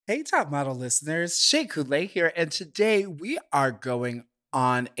Hey, Top Model listeners, Shea Coulee here, and today we are going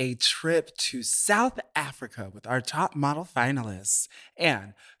on a trip to South Africa with our Top Model finalists.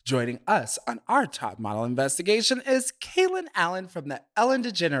 And joining us on our Top Model investigation is Kaylin Allen from the Ellen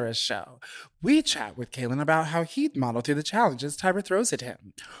DeGeneres Show. We chat with Kaylin about how he'd model through the challenges Tyra throws at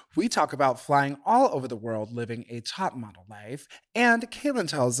him. We talk about flying all over the world living a top model life, and Kaylin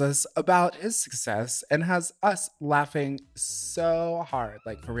tells us about his success and has us laughing so hard,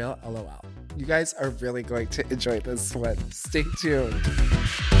 like for real, LOL. You guys are really going to enjoy this one. Stay tuned.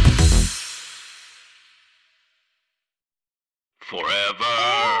 Forever.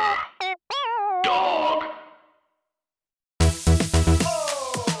 Dog.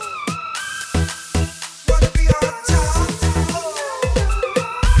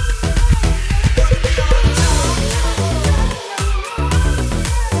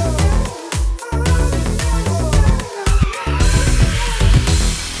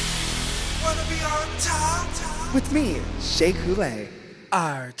 With me, Shea Coulee.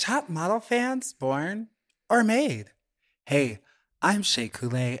 Are top model fans born or made? Hey, I'm Shea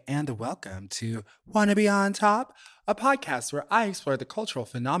Coulee, and welcome to Wanna Be on Top, a podcast where I explore the cultural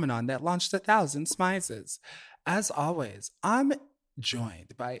phenomenon that launched 1,000 smises. As always, I'm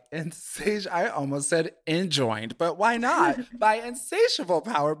joined by I almost said enjoined, but why not? By insatiable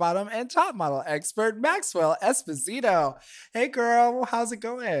power bottom and top model expert Maxwell Esposito. Hey girl, how's it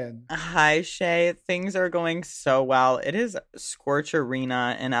going? Hi, Shay. Things are going so well. It is Scorch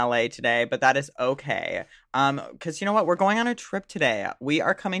Arena in LA today, but that is okay. Because you know what? We're going on a trip today. We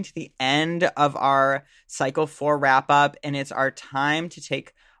are coming to the end of our Cycle 4 wrap-up, and it's our time to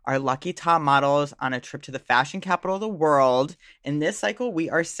take our lucky top models on a trip to the fashion capital of the world. In this cycle, we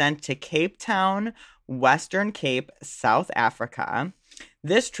are sent to Cape Town, Western Cape, South Africa.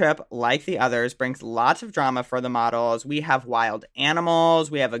 This trip, like the others, brings lots of drama for the models. We have wild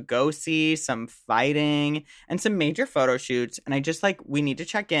animals, we have a go-see, some fighting, and some major photo shoots. And we need to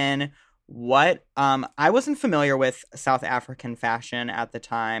check in. I wasn't familiar with South African fashion at the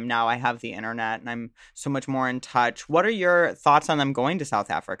time. Now I have the internet and I'm so much more in touch. What are your thoughts on them going to South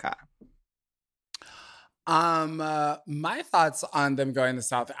Africa? My thoughts on them going to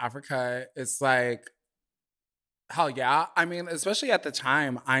South Africa is like, hell yeah. I mean, especially at the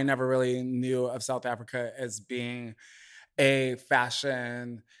time, I never really knew of South Africa as being a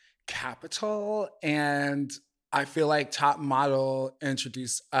fashion capital. And I feel like Top Model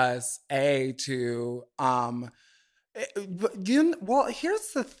introduced us to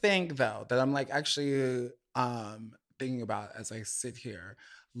here's the thing though that I'm like actually thinking about as I sit here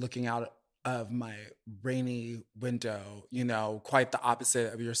looking out of my rainy window, you know, quite the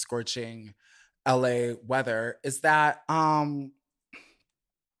opposite of your scorching LA weather, is that I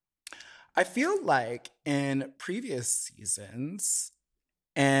feel like in previous seasons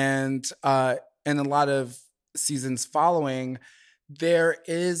and in a lot of seasons following, there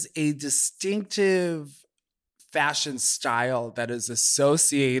is a distinctive fashion style that is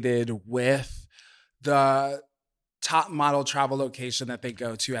associated with the top model travel location that they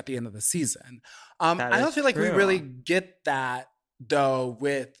go to at the end of the season. I don't feel like we really get that though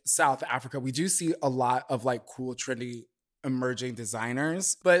with South Africa. We do see a lot of like cool, trendy, emerging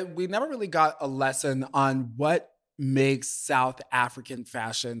designers, but we never really got a lesson on what makes South African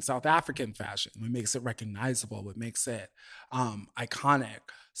fashion, what makes it recognizable, what makes it iconic.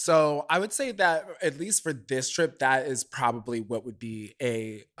 So I would say that at least for this trip, that is probably what would be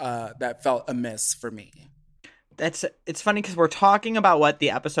that felt amiss for me. It's funny because we're talking about what the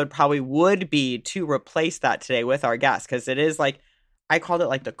episode probably would be to replace that today with our guest, because it is like, I called it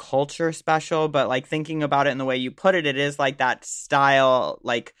like the culture special, but like thinking about it in the way you put it, it is like that style,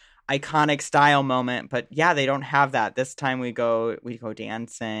 like iconic style moment. But yeah, they don't have that. This time we go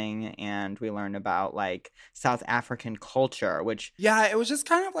dancing and we learn about like South African culture, which it was just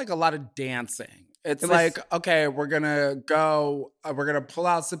kind of like a lot of dancing. It was, okay, we're gonna pull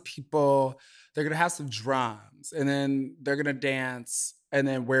out some people, they're gonna have some drums, and then they're gonna dance, and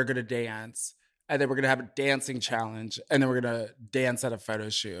then we're gonna dance, and then we're gonna have a dancing challenge, and then we're gonna dance at a photo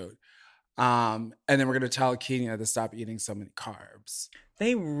shoot. And then we're gonna tell Kenya to stop eating so many carbs.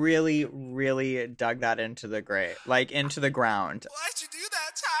 They really, really dug that into the ground. Why'd you do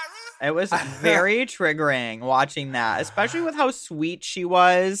that, Tyra? It was very triggering watching that, especially with how sweet she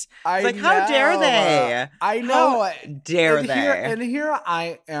was. How dare they? I know. How dare they? And here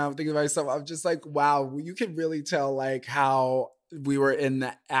I am thinking to myself, I'm just like, wow, you can really tell like how we were in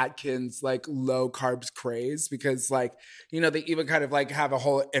the Atkins like low carbs craze, because like, you know, they even kind of like have a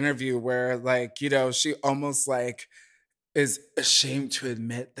whole interview where like, you know, she almost like is ashamed to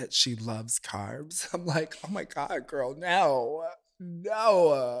admit that she loves carbs. I'm like, oh my God, girl, no.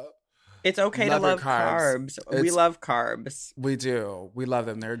 No. It's okay to Love your love carbs. We It's- love carbs. We do. We love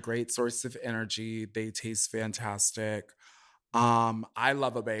them. They're a great source of energy. They taste fantastic. I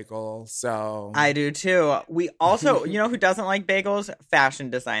love a bagel, so I do too. We also, you know who doesn't like bagels? Fashion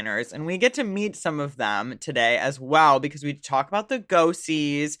designers. And we get to meet some of them today as well because we talk about the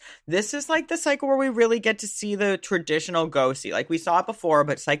go-sees. This is like the cycle where we really get to see the traditional go-see. Like we saw it before,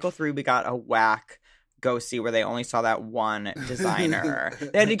 but cycle 3, we got a whack go-see where they only saw that one designer.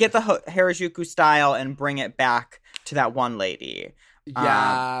 They had to get the Harajuku style and bring it back to that one lady.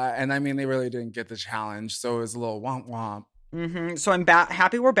 yeah. And I mean, they really didn't get the challenge, so it was a little womp womp. So I'm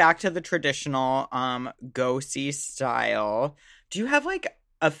happy we're back to the traditional go-see style. Do you have like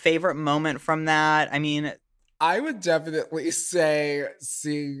a favorite moment from that? I mean, I would definitely say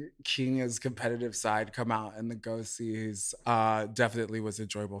seeing Kenya's competitive side come out in the go-sees definitely was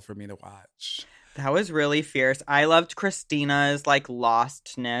enjoyable for me to watch. that was really fierce. I loved Christina's like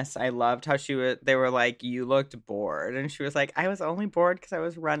lostness. I loved how they were like, you looked bored. And she was like, I was only bored because I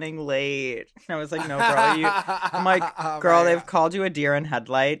was running late. And I was like, no, girl, I'm like, girl, they've called you a deer in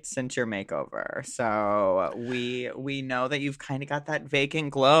headlights since your makeover. So we know that you've kind of got that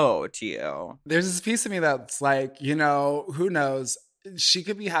vacant glow to you. There's this piece of me that's like, you know, who knows? She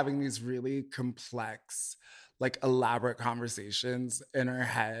could be having these really complex, like elaborate conversations in her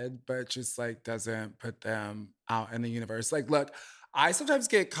head, but just like doesn't put them out in the universe. Like, look, I sometimes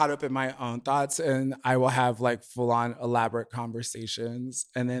get caught up in my own thoughts and I will have like full on elaborate conversations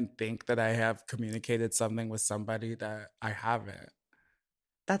and then think that I have communicated something with somebody that I haven't.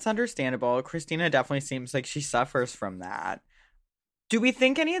 That's understandable. Christina definitely seems like she suffers from that. Do we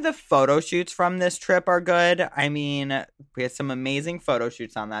think any of the photo shoots from this trip are good? I mean, we had some amazing photo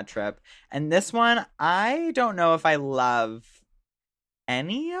shoots on that trip. And this one, I don't know if I love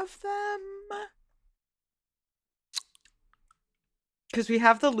any of them. Because we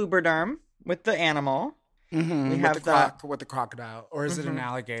have the Lubriderm with the animal. Mm-hmm. We With have with the crocodile, or is it an Mhm.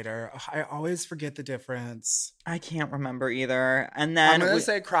 alligator? Ugh, I always forget the difference. I can't remember either. And I'm then gonna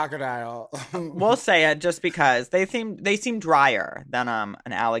say crocodile. we'll say it just because they seem drier than an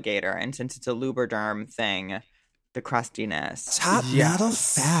alligator. And since it's a Lubriderm thing, the crustiness. Top Yes. metal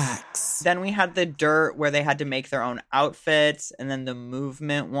facts. Then we had the dirt where they had to make their own outfits, and then the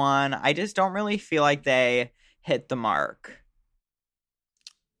movement one. I just don't really feel like they hit the mark.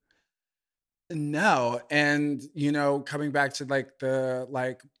 No, and you know, coming back to like the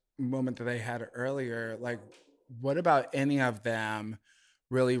moment that they had earlier, like what about any of them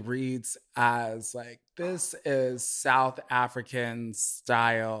really reads as like this is South African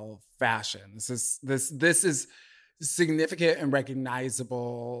style fashion. This is significant and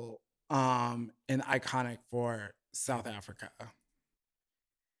recognizable and iconic for South Africa.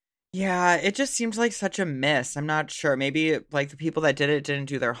 Yeah, it just seems like such a miss. I'm not sure. Maybe like the people that did it didn't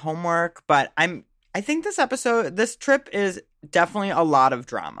do their homework, but I think this trip is definitely a lot of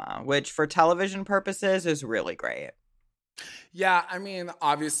drama, which for television purposes is really great. Yeah, I mean,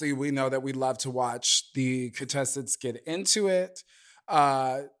 obviously, we know that we love to watch the contestants get into it.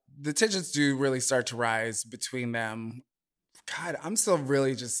 The tensions do really start to rise between them. God, I'm still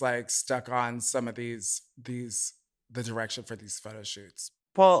really just like stuck on some of the direction for these photo shoots.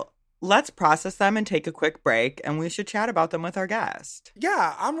 Well, let's process them and take a quick break, and we should chat about them with our guest.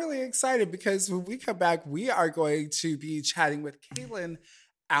 Yeah, I'm really excited because when we come back, we are going to be chatting with Kaylin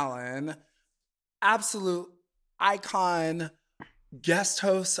Allen, absolute icon, guest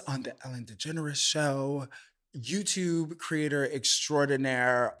host on the Ellen DeGeneres Show, YouTube creator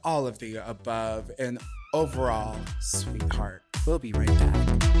extraordinaire, all of the above, and overall sweetheart. We'll be right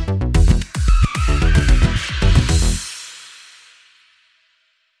back.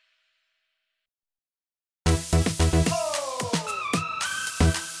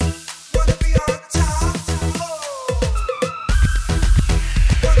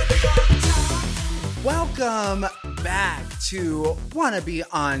 Welcome back to Wanna Be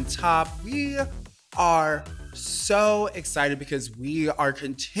on Top. We are so excited because we are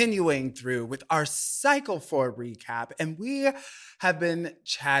continuing through with our Cycle 4 recap, and we have been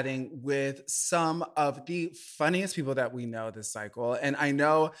chatting with some of the funniest people that we know this cycle. And I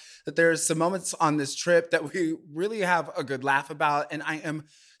know that there's some moments on this trip that we really have a good laugh about, and I am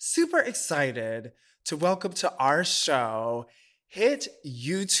super excited to welcome to our show hit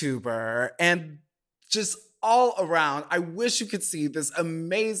YouTuber and just all around. I wish you could see this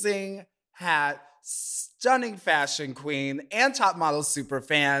amazing hat, stunning fashion queen, and top model super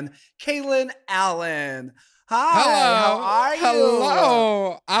fan, Kaylin Allen. Hi, Hello. how are you?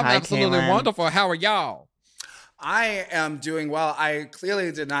 Hello. I'm Hi, absolutely Kaylin. wonderful. How are y'all? I am doing well. I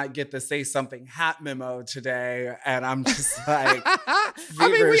clearly did not get the Say Something hat memo today, and I'm just like, I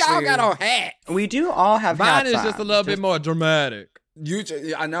mean, we all got on hats. We do all have Mine hats is just a on. little bit more dramatic.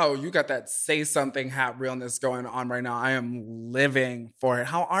 I know you got that Say Something hat realness going on right now. I am living for it.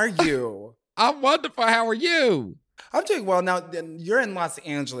 How are you? I'm wonderful. How are you? I'm doing well. Now, you're in Los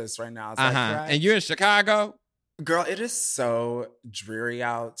Angeles right now. Is that correct? And you're in Chicago? Girl, it is so dreary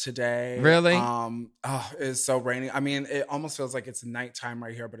out today. Really? It's so rainy. I mean, it almost feels like it's nighttime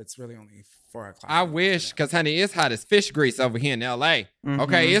right here, but it's really only 4 o'clock. I wish, because, honey, it's hot as fish grease over here in L.A. Mhm.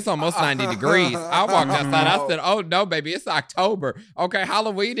 Okay, it's almost 90 degrees. I walked outside. I said, oh, no, baby, it's October. Okay,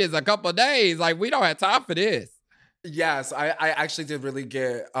 Halloween is a couple of days. Like, we don't have time for this. Yes, I actually did really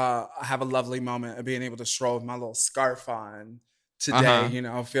have a lovely moment of being able to stroll with my little scarf on today,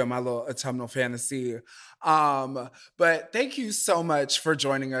 feel my little autumnal fantasy. But thank you so much for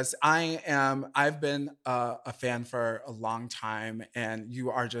joining us. I've been a fan for a long time, and you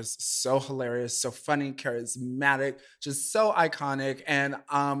are just so hilarious, so funny, charismatic, just so iconic. And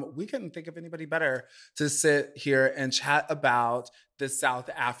we couldn't think of anybody better to sit here and chat about the South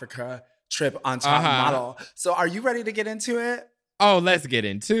Africa trip on Top Model. So are you ready to get into it? Oh, let's get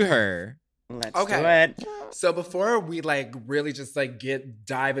into her. Let's do it. So before we really just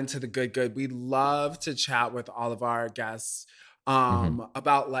dive into the good, we love to chat with all of our guests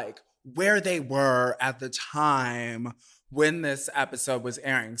about where they were at the time when this episode was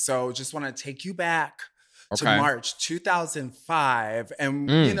airing. So just want to take you back to March 2005 and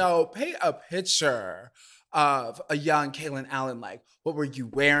paint a picture of a young Kaylin Allen. Like, what were you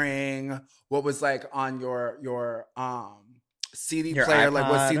wearing? What was on your CD player? iPod. Like,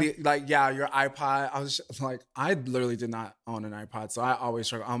 what CD? Your iPod. I was I literally did not own an iPod, so I always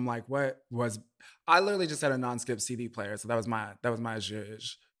struggle. I'm like, what was? I literally just had a non-skip CD player, so that was my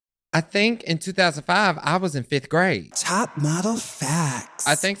zhuzh. I think in 2005, I was in 5th grade. Top Model Facts.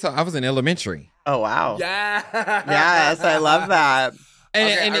 I think so. I was in elementary. Oh, wow. Yeah. Yes, I love that.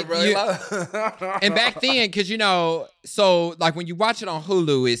 And and back then, because so when you watch it on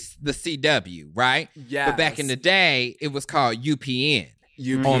Hulu, it's the CW, right? Yeah. But back in the day, it was called UPN.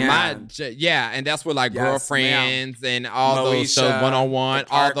 UPN. And that's where Girlfriends and all those shows, 101,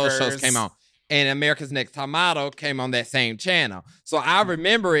 all those shows came on. And America's Next Top Model came on that same channel. So I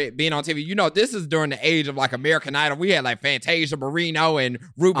remember it being on TV. This is during the age of American Idol. We had Fantasia Barrino and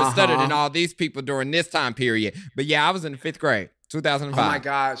Ruben Studdard and all these people during this time period. But yeah, I was in the 5th grade. 2005. Oh my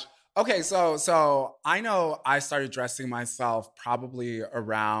gosh. Okay, so I know I started dressing myself probably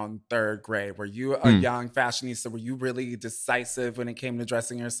around 3rd grade. Were you a young fashionista? Were you really decisive when it came to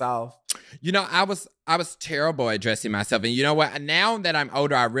dressing yourself? I was terrible at dressing myself. And you know what? Now that I'm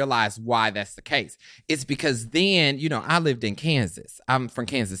older, I realize why that's the case. It's because then, I lived in Kansas. I'm from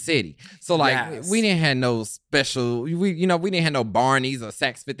Kansas City. So we didn't have no special, we didn't have no Barney's or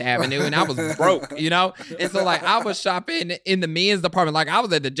Saks Fifth Avenue, and I was broke, And so I was shopping in the men's department. I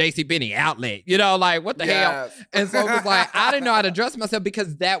was at the JCPenney outlet, what the hell? And so it was I didn't know how to dress myself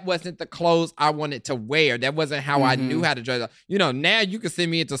because that wasn't the clothes I wanted to wear. That wasn't how I knew how to dress. Now you can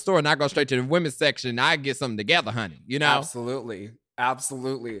send me into the store and I go straight to the women's section and I get something together, honey, Absolutely.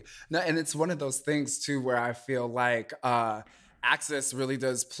 No, and it's one of those things too where I feel access really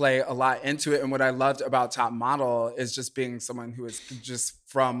does play a lot into it. And what I loved about Top Model is just being someone who is just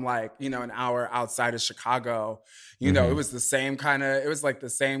from an hour outside of Chicago. It was the same kind of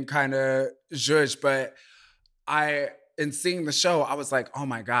zhuzh, but in seeing the show, I was like, oh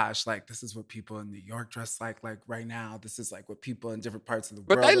my gosh, this is what people in New York dress like right now. This is what people in different parts of the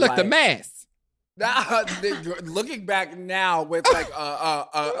world But they looked a mess. Looking back now with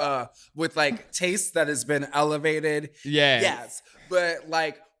taste that has been elevated. Yes. But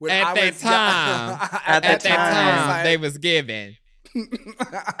when at that time, they was given.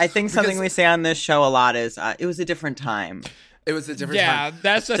 I think something we say on this show a lot is it was a different time. It was a different time. Yeah,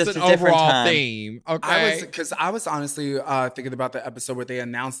 that's just an overall theme. Okay. Because I was honestly thinking about the episode where they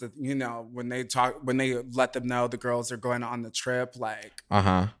announced that, when they let them know the girls are going on the trip,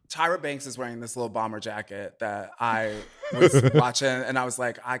 Tyra Banks is wearing this little bomber jacket that I was watching, and I was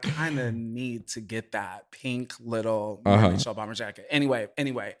like, I kind of need to get that pink little Shell bomber jacket. Anyway.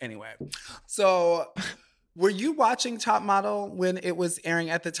 So were you watching Top Model when it was airing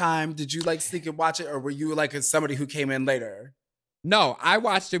at the time? Did you sneak and watch it, or were you somebody who came in later? No, I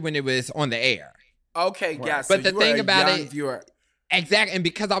watched it when it was on the air. Okay, yeah. But so the thing about it, viewer. Exactly, and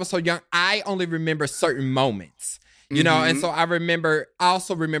because I was so young, I only remember certain moments, and so I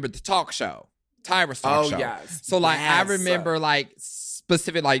also remember the talk show, Tyra's talk show. Yes. So I remember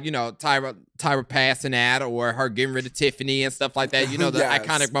specific, like, Tyra passing out or her getting rid of Tiffany and stuff like that. The Yes.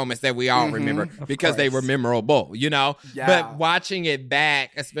 iconic moments that we all remember because they were memorable, Yeah. But watching it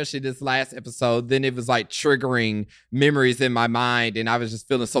back, especially this last episode, then it was like triggering memories in my mind and I was just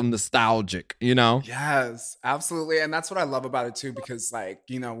feeling so nostalgic, Yes, absolutely. And that's what I love about it too, because like,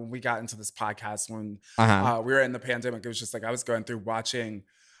 when we got into this podcast, when we were in the pandemic, it was just like, I was going through watching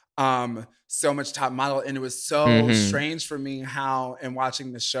so much Top Model, and it was so strange for me how in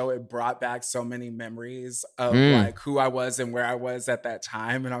watching the show it brought back so many memories of like who I was and where I was at that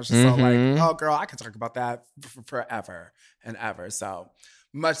time, and I was just so like, oh girl, I could talk about that forever and ever. So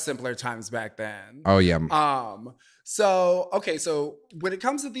much simpler times back then. Oh yeah. So when it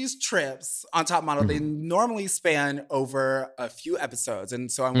comes to these trips on Top Model, they normally span over a few episodes.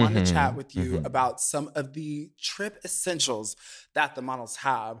 And so I wanted to chat with you about some of the trip essentials that the models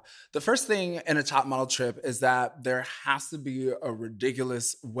have. The first thing in a Top Model trip is that there has to be a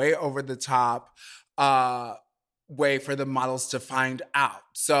ridiculous, way over the top way for the models to find out.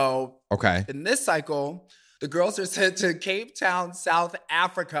 So in this cycle, the girls are sent to Cape Town, South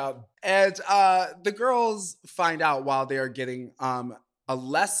Africa. And the girls find out while they are getting a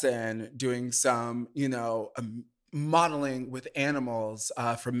lesson doing some, modeling with animals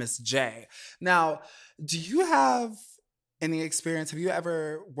from Miss J. Now, do you have any experience? Have you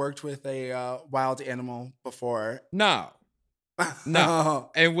ever worked with a wild animal before? No.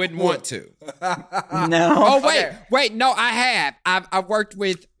 And wouldn't want to. No. Oh, wait. No, I have. I've worked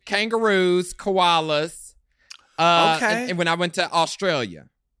with kangaroos, koalas. And when I went to Australia.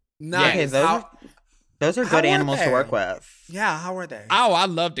 Nice. Okay, those are good animals to work with. Yeah, how were they? Oh, I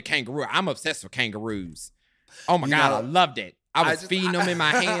love the kangaroo. I'm obsessed with kangaroos. Oh my God, I loved it. I was feeding them in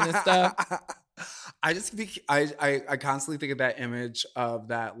my hand and stuff. I constantly think of that image of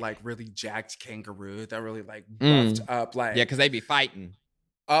that like really jacked kangaroo that really like buffed up like. Yeah, because they be fighting.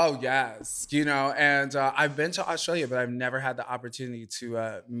 Oh yes, and I've been to Australia, but I've never had the opportunity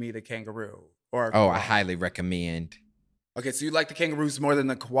to meet a kangaroo. I highly recommend. Okay, so you like the kangaroos more than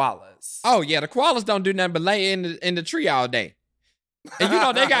the koalas? Oh yeah, the koalas don't do nothing but lay in the tree all day, and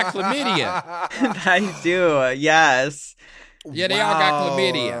they got chlamydia. They do, yes. Yeah, they all got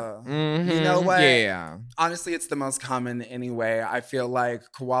chlamydia. You know what? Yeah. Honestly, it's the most common anyway. I feel like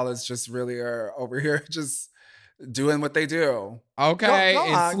koalas just really are over here just doing what they do. Okay,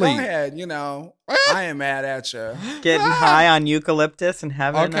 go sleep. Go ahead, I ain't mad at you. Getting high on eucalyptus and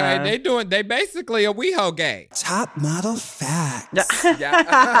having they basically a WeHo gay. Top Model facts.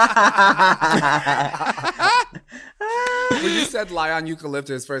 When you said lie on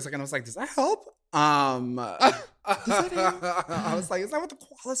eucalyptus for a second, I was like, does that help? I was like, is that what the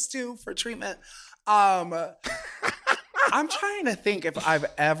koalas do for treatment? I'm trying to think if I've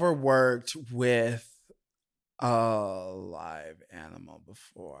ever worked with a live animal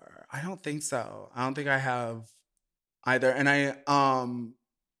before. I don't think so. I don't think I have either. And I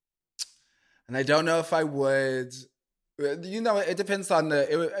don't know if I would. It depends on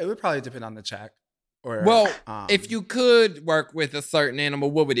it would probably depend on the check. Or if you could work with a certain animal,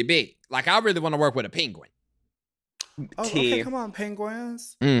 what would it be? Like, I really want to work with a penguin. Oh, okay, come on,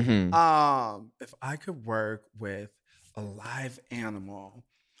 penguins. If I could work with a live animal,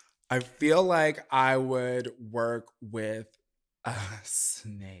 I feel like I would work with a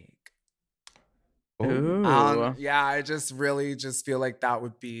snake. Ooh. I just really just feel like that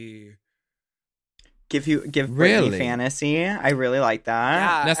would be give really? Britney fantasy. I really like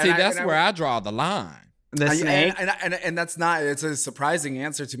that. Yeah, now see, that's where I draw the line. The snake, and that's not. It's a surprising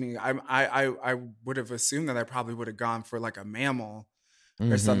answer to me. I would have assumed that I probably would have gone for like a mammal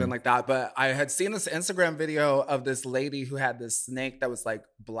or something like that. But I had seen this Instagram video of this lady who had this snake that was like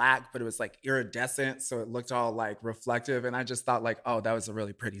black, but it was like iridescent, so it looked all like reflective. And I just thought like, oh, that was a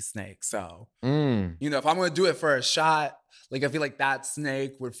really pretty snake. So if I'm gonna do it for a shot, like I feel like that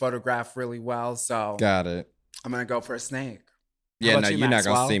snake would photograph really well. So got it. I'm gonna go for a snake. Yeah, no, you're not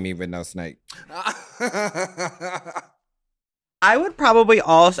gonna see me with no snake. I would probably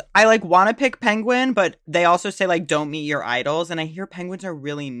also, I like want to pick penguin, but they also say like don't meet your idols, and I hear penguins are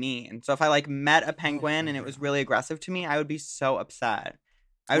really mean. So if I like met a penguin and it was really aggressive to me, I would be so upset.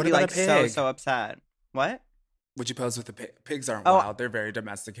 I would be like so upset. What? Would you pose with the pigs? Aren't wild; they're very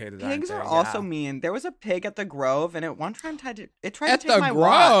domesticated. Pigs are also mean. There was a pig at the Grove, and it one time tried to take my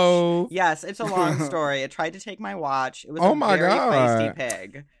Grove? watch. Yes, it's a long story. It tried to take my watch. It was a very feisty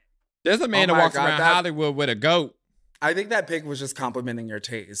pig. There's a man that walks around Hollywood with a goat. I think that pig was just complimenting your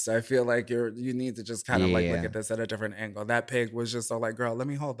taste. I feel like you need to just kind of like look at this at a different angle. That pig was just so like, girl, let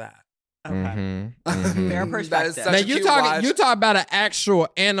me hold that. Okay. Mm-hmm. Fair That is perspective. such Now a you cute talking watch. you talk about an actual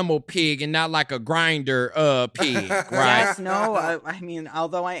animal pig and not like a grinder pig, right? Yes, no, I mean,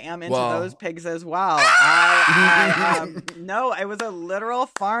 although I am into Well. those pigs as well, no, it was a literal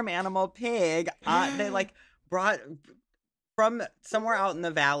farm animal pig. They like brought from somewhere out in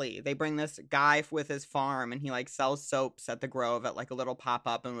the valley. They bring this guy with his farm, and he like sells soaps at the Grove at like a little pop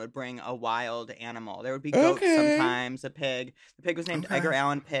up, and would bring a wild animal. There would be goats Okay. sometimes. A pig. The pig was named Okay. Edgar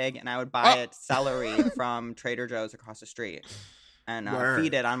Allan Pig, and I would buy it celery from Trader Joe's across the street and Word.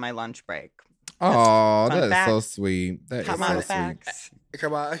 feed it on my lunch break. Oh, Fun that is fact. so sweet. That is Come so on, sweet. facts.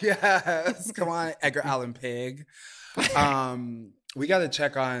 Come on, yes, come on, Edgar Allan Pig. We got to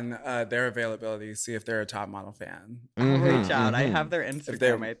check on their availability, see if they're a top model fan. I'll Mhm, reach out. I mhm. have their they're-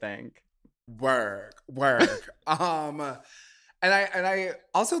 Instagram, I think. Work. And I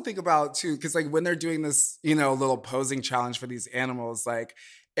also think about too, because like when they're doing this, little posing challenge for these animals, like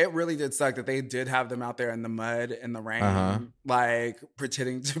it really did suck that they did have them out there in the mud, in the rain, Uh-huh. like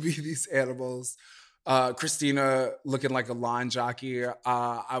pretending to be these animals. Christina looking like a lawn jockey.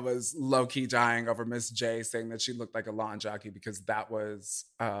 I was low key dying over Miss J saying that she looked like a lawn jockey because that was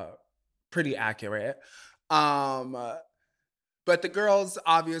pretty accurate. But the girls,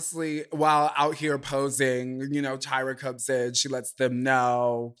 obviously, while out here posing, Tyra comes in, she lets them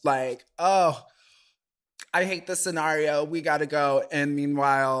know, like, oh, I hate this scenario. We got to go. And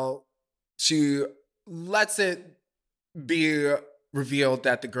meanwhile, she lets it be revealed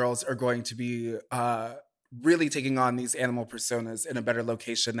that the girls are going to be really taking on these animal personas in a better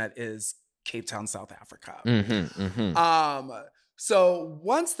location that is Cape Town, South Africa. Mm-hmm, mm-hmm. So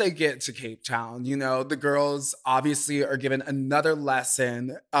once they get to Cape Town, the girls obviously are given another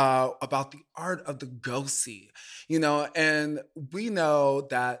lesson about the art of the gosi, and we know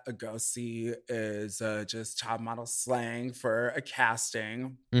that a gosi is just top model slang for a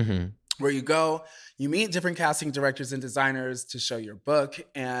casting. Mm-hmm. Where you go, you meet different casting directors and designers to show your book.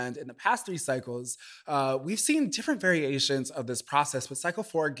 And in the past 3 cycles, we've seen different variations of this process, but cycle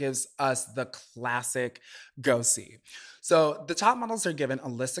 4 gives us the classic go-see. So the top models are given a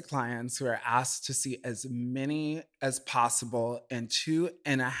list of clients who are asked to see as many as possible in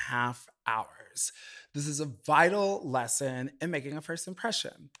 2.5 hours. This is a vital lesson in making a first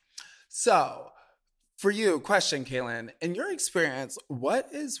impression. So, for you, question, Kaylin, in your experience, what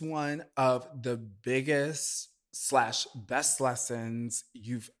is one of the biggest / best lessons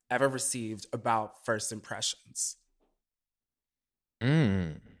you've ever received about first impressions?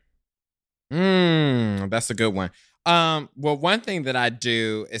 That's a good one. Well, one thing that I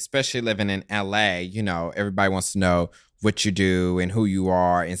do, especially living in LA, everybody wants to know what you do and who you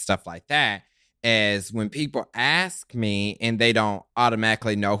are and stuff like that. Is when people ask me and they don't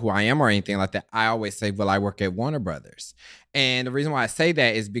automatically know who I am or anything like that, I always say, well, I work at Warner Brothers. And the reason why I say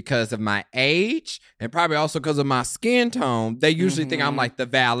that is because of my age and probably also because of my skin tone. They usually think I'm like the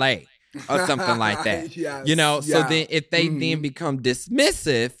valet or something like that. Yes, So then if they then become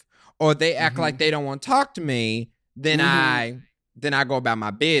dismissive or they act like they don't want to talk to me, then I go about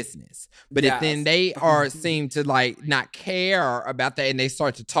my business. But if then they seem to like not care about that and they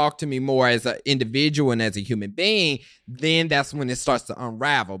start to talk to me more as an individual and as a human being, then that's when it starts to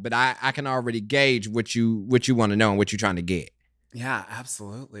unravel. But I can already gauge what you want to know and what you're trying to get. Yeah,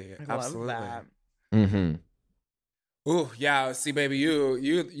 absolutely. I love that. Mm-hmm. Ooh, yeah. See, baby,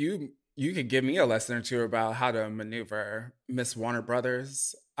 you could give me a lesson or two about how to maneuver Miss Warner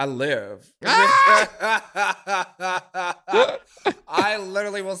Brothers. I live. I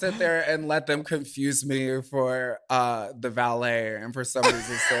literally will sit there and let them confuse me for the valet, and for some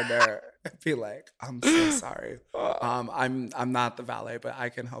reason stand there and be like, "I'm so sorry. I'm not the valet, but I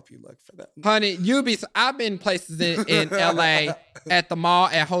can help you look for them." Honey, I've been places in LA at the mall,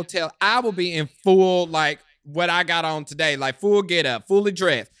 at hotel. I will be in full like what I got on today, like full get up, fully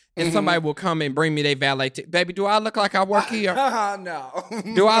dressed. And somebody will come and bring me their valet. Baby, do I look like I work here? No.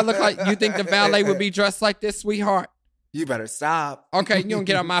 Do I look like you think the valet would be dressed like this, sweetheart? You better stop. Okay, you don't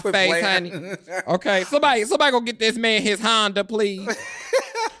get on my Quit face, playing. honey. Okay, somebody go get this man his Honda, please.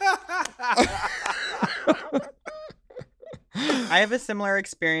 I have a similar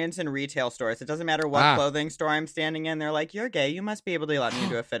experience in retail stores. It doesn't matter what clothing store I'm standing in. They're like, "You're gay. You must be able to let me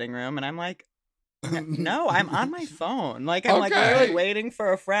do a fitting room." And I'm like, no, I'm on my phone. Like, I'm like literally waiting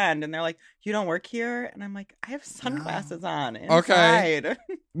for a friend. And they're like, "You don't work here?" And I'm like, I have sunglasses on inside. Okay.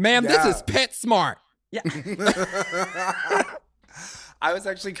 Ma'am, this is PetSmart. Yeah. I was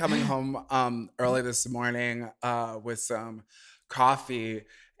actually coming home early this morning with some coffee,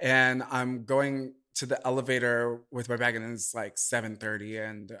 and I'm going to the elevator with my bag, and it's like 7:30,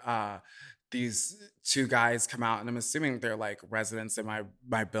 and these two guys come out, and I'm assuming they're like residents in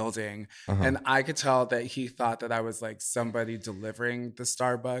my building. And I could tell that he thought that I was like somebody delivering the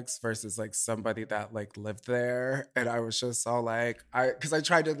Starbucks versus like somebody that like lived there. And I was just all like, because I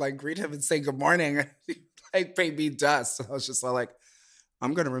tried to like greet him and say good morning. And he like paid me dust. So I was just all like,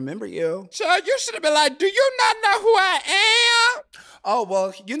 I'm gonna remember you. Child, you should have been like, do you not know who I am? Oh,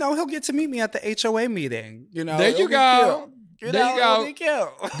 well, you know, he'll get to meet me at the HOA meeting. You know, there you go. There you go. Be cute.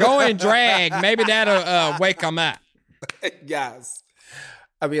 Go and drag. Maybe that'll wake him up. Yes.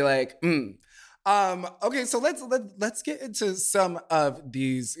 I'll be like, okay, so let's get into some of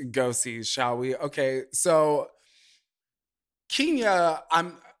these ghosties, shall we? Okay, so Kenya,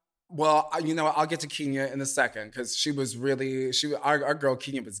 you know, I'll get to Kenya in a second because our girl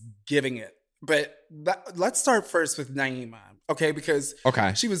Kenya was giving it. But let's start first with Naima, okay? Because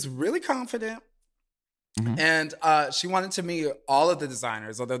she was really confident. And she wanted to meet all of the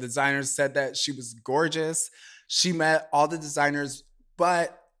designers, although the designers said that she was gorgeous. She met all the designers,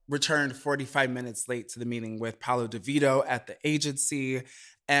 but returned 45 minutes late to the meeting with Paolo DeVito at the agency.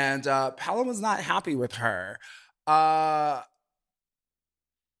 And Paolo was not happy with her. I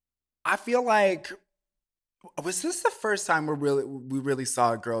feel like, was this the first time we really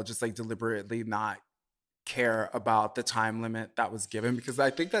saw a girl just like deliberately not care about the time limit that was given? Because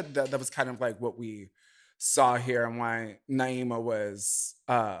I think that was kind of like what we saw here, and why Naima was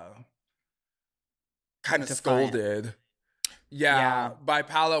kind of scolded. Yeah, by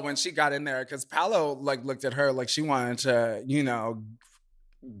Paolo when she got in there, because Paolo like looked at her like she wanted to, you know,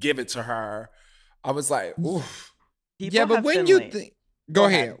 give it to her. I was like, oof. But when you think, go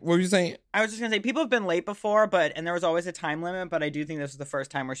ahead. What were you saying? I was just gonna say people have been late before, and there was always a time limit. But I do think this was the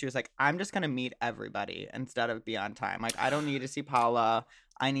first time where she was like, "I'm just gonna meet everybody instead of be on time. Like, I don't need to see Paula.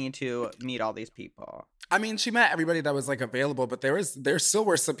 I need to meet all these people." I mean, she met everybody that was like available, but there still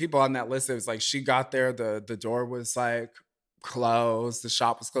were some people on that list. It was like she got there, the door was like closed, the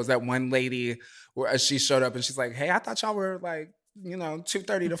shop was closed. That one lady, as she showed up and she's like, "Hey, I thought y'all were like, you know,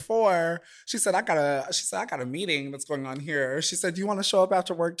 2:30 to 4. She said, I got a meeting that's going on here. She said, do you want to show up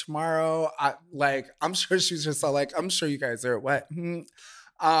after work tomorrow? I'm sure she's just like, I'm sure you guys are what?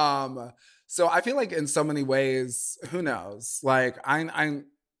 So I feel like in so many ways, who knows? Like I'm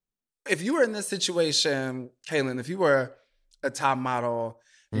if you were in this situation, Kaylin, if you were a top model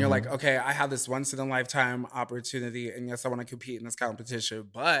and you're like, okay, I have this once in a lifetime opportunity, and yes, I want to compete in this competition,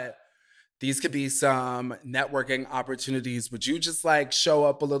 but these could be some networking opportunities. Would you just like show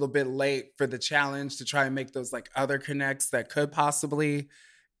up a little bit late for the challenge to try and make those like other connects that could possibly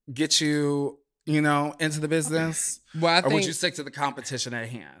get you, you know, into the business? Well, or would you stick to the competition at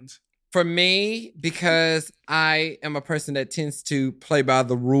hand? For me, because I am a person that tends to play by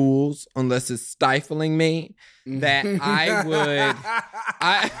the rules unless it's stifling me, that I would,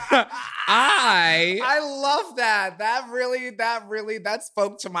 I love that. That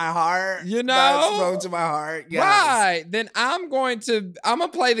spoke to my heart. You know? That spoke to my heart. Yes. Right. Then I'm going to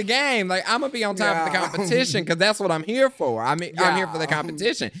play the game. Like, I'm going to be on top of the competition because that's what I'm here for. I'm here for the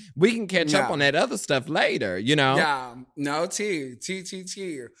competition. We can catch up on that other stuff later, you know? Yeah. No, T.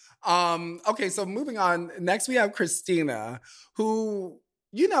 Okay, so moving on. Next, we have Christina, who,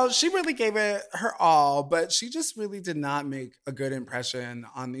 you know, she really gave it her all, but she just really did not make a good impression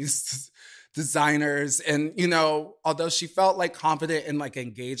on these designers. And, you know, although she felt like confident and like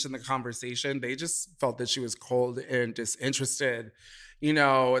engaged in the conversation, they just felt that she was cold and disinterested. You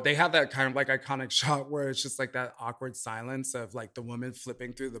know, they have that kind of like iconic shot where it's just like that awkward silence of like the woman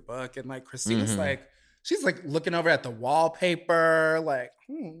flipping through the book, and like Christina's like, she's like looking over at the wallpaper, like,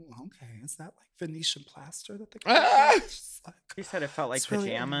 okay, is that like Venetian plaster that they like, she said it felt like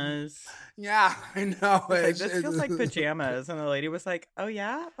pajamas. Really, yeah, I know. Like, this feels like pajamas. And the lady was like, oh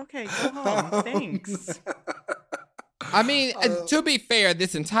yeah? Okay, go home. Thanks. I mean, to be fair,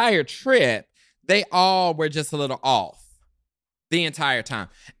 this entire trip, they all were just a little off the entire time.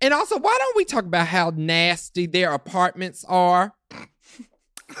 And also, why don't we talk about how nasty their apartments are?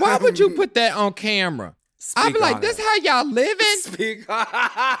 Why would you put that on camera? I'd be like, this how y'all living?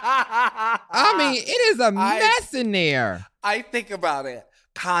 I mean, it is a mess in there. I think about it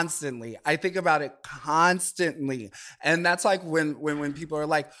constantly. And that's like when people are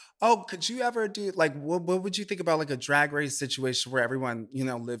like, oh, could you ever do, like, what would you think about like a drag race situation where everyone, you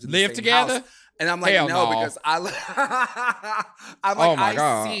know, lived in the same together? House? And I'm like, no, because I'm like,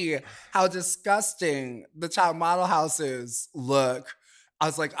 I see how disgusting the top model houses look. I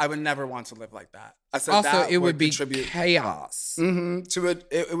was like, I would never want to live like that. I said also, that it would be contribute chaos. To it.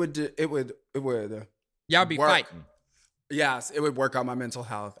 It would. Y'all be work. fighting. Yes, it would work on my mental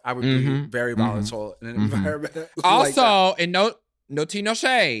health. I would be very volatile in an environment. Also, and no tea, no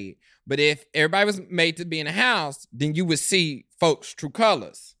shade, But if everybody was made to be in a house, then you would see folks' true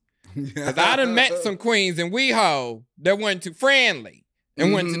colors. Because I done met some queens in WeHo that weren't too friendly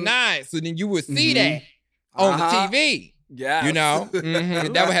and weren't too nice. So then you would see that on the TV. Yeah. You know?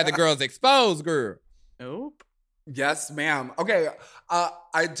 That would have the girls exposed, girl. Nope. Yes, ma'am. Okay. I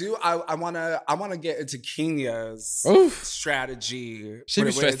wanna get into Kenya's strategy. She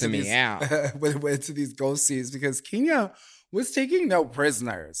was stressing me out. When it went to these ghosties, because Kenya was taking no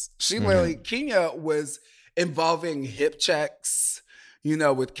prisoners. She literally, Kenya was involving hip checks,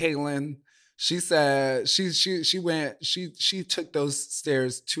 with Kaylin. She said she took those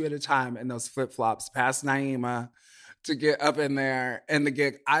stairs 2 at a time and those flip-flops past Naima to get up in there and the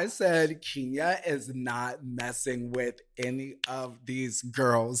gig. I said, Kenya is not messing with any of these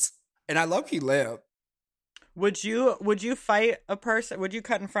girls. And I low-key live. Would you fight a person? Would you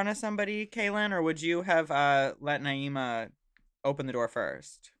cut in front of somebody, Kaylin, or would you have let Naima open the door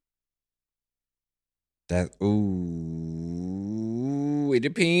first? It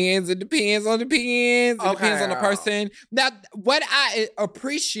depends. It depends on the person. Now, what I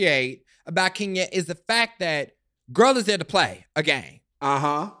appreciate about Kenya is the fact that girl is there to play a game.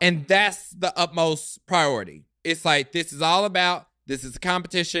 And that's the utmost priority. It's like, this is all about, this is a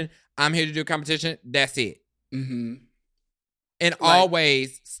competition. I'm here to do a competition. That's it. And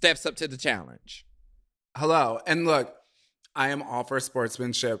always steps up to the challenge. Hello. And look, I am all for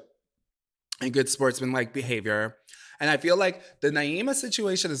sportsmanship and good sportsman-like behavior. And I feel like the Naima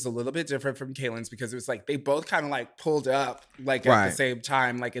situation is a little bit different from Kaylin's because it was like they both kind of like pulled up like at the same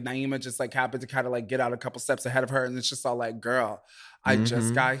time. Like, and Naima just like happened to kind of like get out a couple steps ahead of her. And it's just all like, girl, I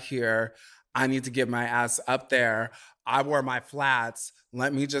just got here. I need to get my ass up there. I wore my flats.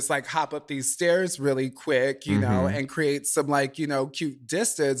 Let me just like hop up these stairs really quick, and create some like, cute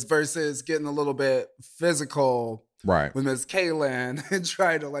distance versus getting a little bit physical. Right. With Miss Kaylin and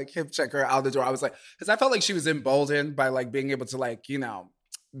trying to like hip check her out the door. I was like, because I felt like she was emboldened by like being able to like,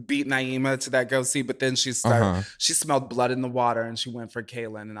 beat Naima to that go see. But then she smelled blood in the water and she went for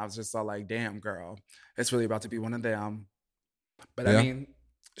Kaylin. And I was just all like, damn, girl, it's really about to be one of them. But I mean,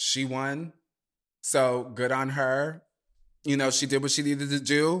 she won. So good on her. She did what she needed to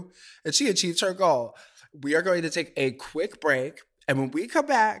do and she achieved her goal. We are going to take a quick break. And when we come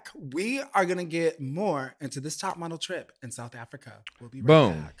back, we are going to get more into this top model trip in South Africa. We'll be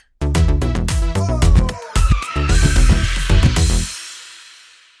right back.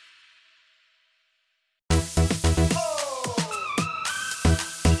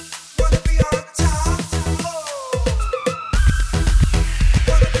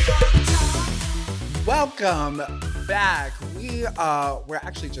 Welcome back. We're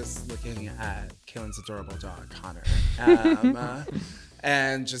actually just looking at Kaylin's adorable dog, Connor,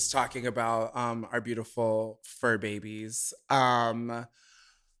 and just talking about our beautiful fur babies. I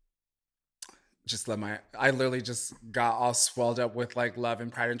literally just got all swelled up with like love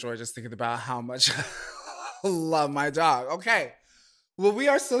and pride and joy just thinking about how much I love my dog. Okay. Well, we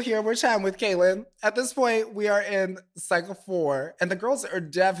are still here. We're chatting with Kaylin. At this point, we are in cycle 4, and the girls are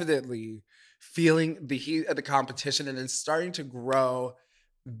definitely feeling the heat of the competition, and it's starting to grow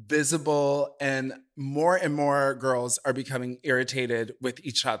visible, and more girls are becoming irritated with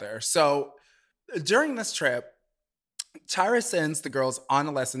each other. So during this trip, Tyra sends the girls on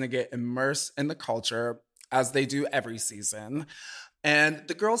a lesson to get immersed in the culture, as they do every season. And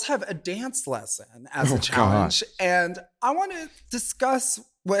the girls have a dance lesson as a challenge. Gosh. And I want to discuss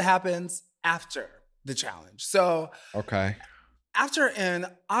what happens after the challenge. So, after an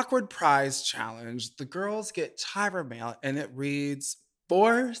awkward prize challenge, the girls get Tyra mail, and it reads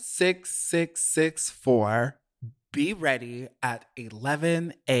 46664. Be ready at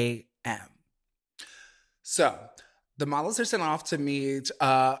 11 a.m. So the models are sent off to meet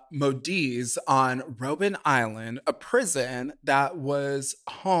Modiz on Robben Island, a prison that was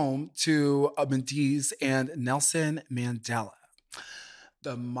home to Modiz and Nelson Mandela.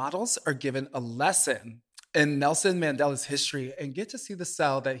 The models are given a lesson in Nelson Mandela's history and get to see the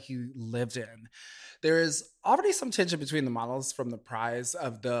cell that he lived in. There is already some tension between the models from the prize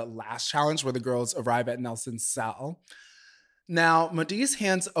of the last challenge where the girls arrive at Nelson's cell. Now, Modiz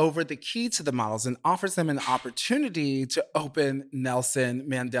hands over the key to the models and offers them an opportunity to open Nelson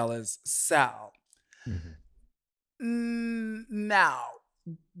Mandela's cell. Now,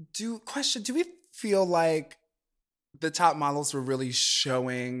 do we feel like the top models were really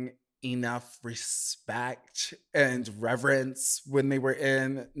showing enough respect and reverence when they were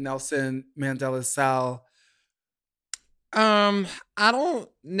in Nelson Mandela's cell? I don't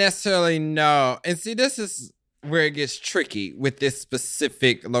necessarily know. And see, this is where it gets tricky with this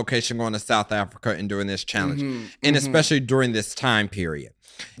specific location going to South Africa and doing this challenge, and especially during this time period,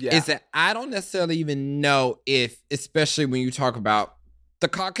 is that I don't necessarily even know if, especially when you talk about the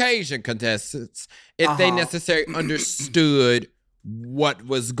Caucasian contestants, if they necessarily understood what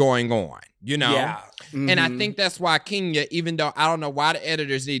was going on, you know? Yeah. And I think that's why Kenya, even though I don't know why the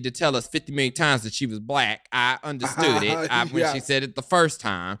editors need to tell us 50 million times that she was black, I understood it when she said it the first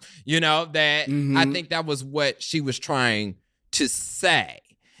time, you know, that I think that was what she was trying to say,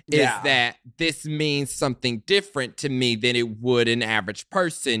 is that this means something different to me than it would an average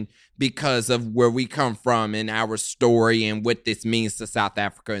person because of where we come from and our story and what this means to South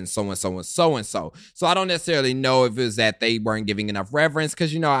Africa and so and so and so and so. So I don't necessarily know if it was that they weren't giving enough reverence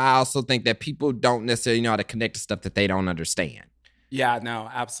because, you know, I also think that people don't necessarily know how to connect to stuff that they don't understand. Yeah, no,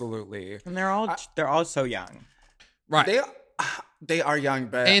 absolutely. And they're all so young. Right. They are young,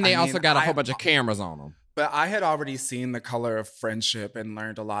 but and they also got a whole bunch of cameras on them. But I had already seen The Color of Friendship and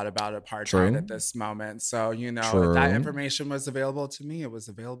learned a lot about apartheid at this moment. So, you know, if that information was available to me, it was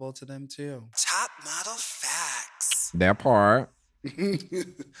available to them too. Top model facts. That part.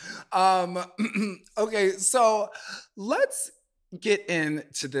 Okay, so let's get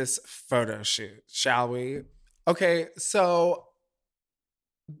into this photo shoot, shall we? Okay, so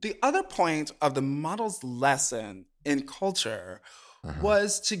the other point of the model's lesson in culture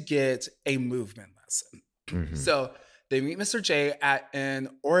was to get a movement lesson. So they meet Mr. J at an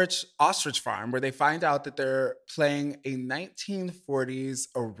ostrich farm where they find out that they're playing a 1940s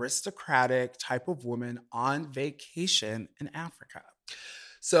aristocratic type of woman on vacation in Africa.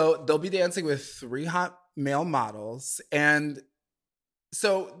 So they'll be dancing with 3 hot male models. And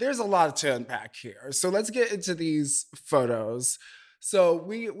so there's a lot to unpack here. So let's get into these photos. So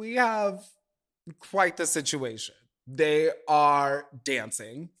we have quite the situation. They are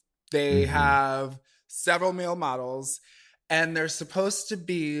dancing. They have several male models, and they're supposed to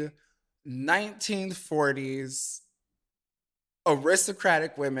be 1940s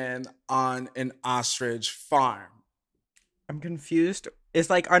aristocratic women on an ostrich farm. I'm confused. Is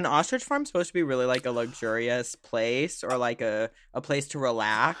like an ostrich farm supposed to be really like a luxurious place or like a place to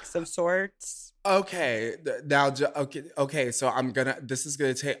relax of sorts? Okay, now, okay. So I'm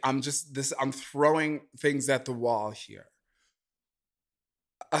throwing things at the wall here.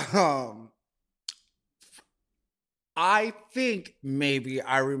 I think maybe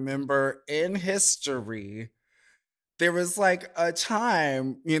I remember in history, there was like a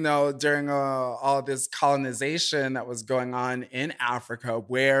time, you know, during all this colonization that was going on in Africa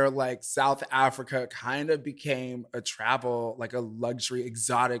where like South Africa kind of became a luxury,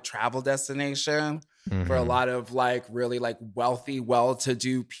 exotic travel destination for a lot of like really like wealthy,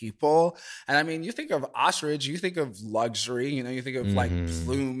 well-to-do people. And I mean, you think of ostrich, you think of luxury, you know, you think of like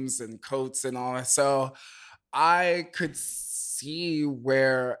plumes and coats and all that. So I could see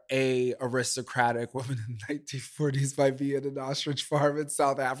where a aristocratic woman in the 1940s might be at an ostrich farm in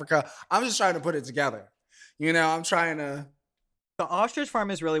South Africa. I'm just trying to put it together. You know, I'm trying to... The ostrich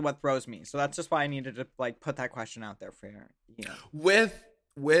farm is really what throws me. So that's just why I needed to like put that question out there for you. Know.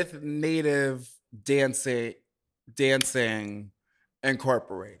 With native dancing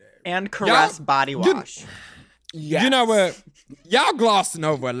incorporated. And Caress body wash. Yes. You know what? Y'all glossing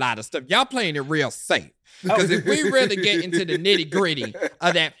over a lot of stuff. Y'all playing it real safe. Because if we really get into the nitty-gritty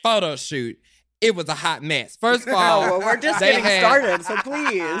of that photo shoot, it was a hot mess. First of all, well, we're just getting started, so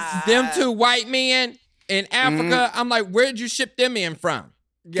please. Them 2 white men in Africa, I'm like, where'd you ship them in from?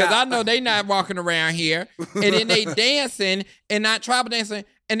 Because I know they not walking around here. And then they dancing and not tribal dancing.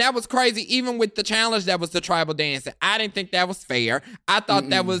 And that was crazy. Even with the challenge that was the tribal dancing. I didn't think that was fair. I thought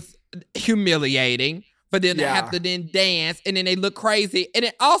that was humiliating for them to have to then dance and then they look crazy. And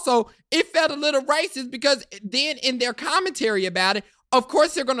it felt a little racist because then in their commentary about it, of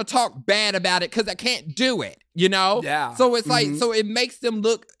course they're going to talk bad about it because I can't do it, you know? Yeah. So it's like, so it makes them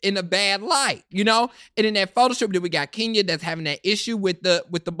look in a bad light, you know? And in that photo shoot that we got Kenya that's having that issue with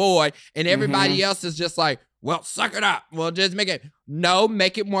the boy and everybody else is just like, well, suck it up. Well, just make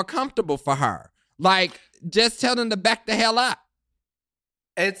it more comfortable for her. Like, just tell them to back the hell up.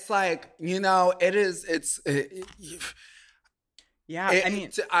 It's like, you know, I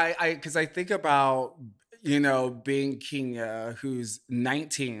think about, you know, being Kenya, who's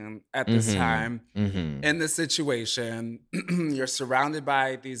 19 at this time, in this situation. You're surrounded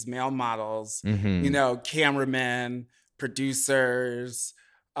by these male models, you know, cameramen, producers,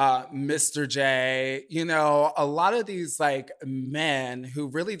 Mr. J, you know, a lot of these like men who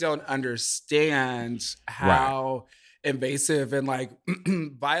really don't understand how invasive and like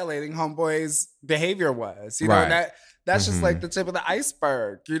violating homeboy's behavior was, you know, that's just like the tip of the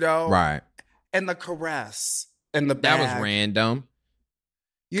iceberg, you know? Right. And the caress, in the bag. That was random.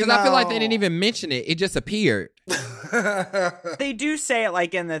 Because I feel like they didn't even mention it. It just appeared. They do say it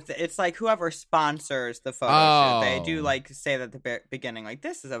like in the. It's like whoever sponsors the photo shoot. They do like say that at the beginning, like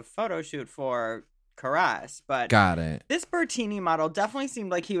this is a photo shoot for Caress. But got it. This Bertini model definitely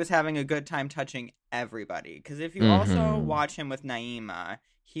seemed like he was having a good time touching everybody. Because if you also watch him with Naima,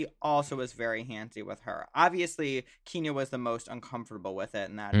 he also was very handsy with her. Obviously, Kenya was the most uncomfortable with it,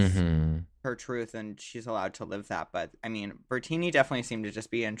 and that's her truth, and she's allowed to live that. But, I mean, Bertini definitely seemed to just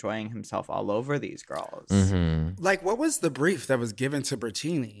be enjoying himself all over these girls. Like, what was the brief that was given to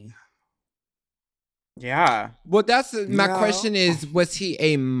Bertini? Yeah. Well, that's my question is, was he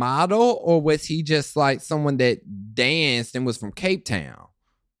a model or was he just like someone that danced and was from Cape Town?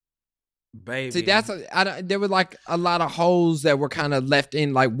 Baby. See, there were like a lot of holes that were kind of left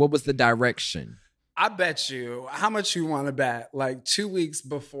in. Like, what was the direction? I bet you, how much you want to bet? Like 2 weeks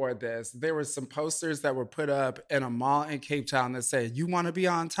before this, there were some posters that were put up in a mall in Cape Town that said, "You want to be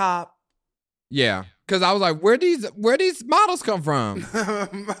on top?" Yeah, because I was like, where these models come from?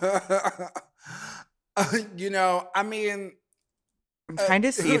 I mean, I'm trying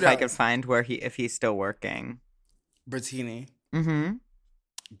to see if I could find if he's still working. Bertini.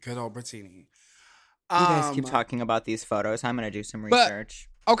 Good old Bertini. You guys keep talking about these photos. I'm going to do some research.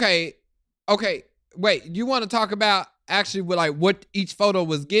 Okay. Wait, you want to talk about actually what each photo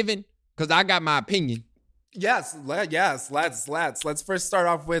was given? Because I got my opinion. Yes. Let's first start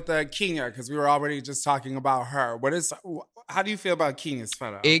off with Kenya, because we were already just talking about her. How do you feel about Kenya's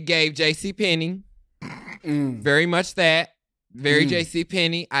photo? It gave JCPenney. Very much that. Very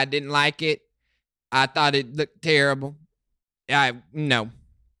JCPenney. I didn't like it. I thought it looked terrible. No.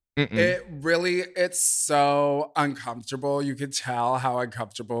 It's so uncomfortable. You could tell how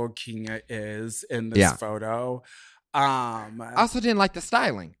uncomfortable Kenya is in this photo. I also didn't like the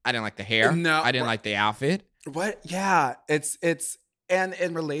styling. I didn't like the hair. No, I didn't like the outfit. What? Yeah, it's and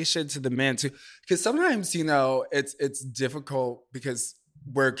in relation to the men too, because sometimes it's difficult because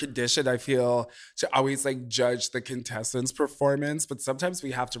we're conditioned, I feel, to always like judge the contestants' performance, but sometimes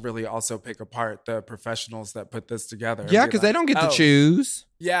we have to really also pick apart the professionals that put this together. Yeah, because they don't get to choose.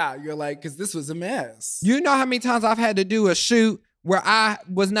 Yeah, you're like, because this was a mess. You know how many times I've had to do a shoot where I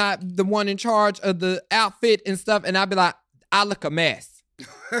was not the one in charge of the outfit and stuff, and I'd be like, I look a mess.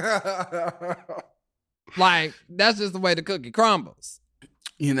 Like, that's just the way the cookie crumbles.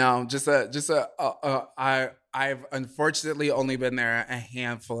 I've unfortunately only been there a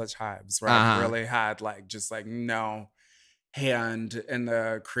handful of times where I've really had no hand in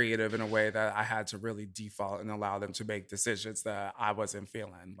the creative in a way that I had to really default and allow them to make decisions that I wasn't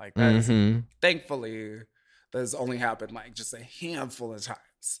feeling. Like that's thankfully that's only happened like just a handful of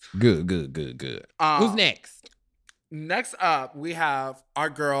times. Good. Who's next? Next up, we have our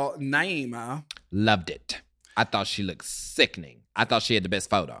girl Naima. Loved it. I thought she looked sickening. I thought she had the best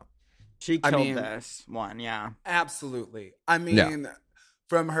photo. She killed this one, yeah. Absolutely. I mean,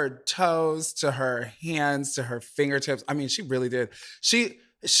 from her toes to her hands to her fingertips. I mean, she really did. She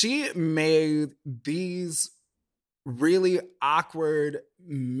made these really awkward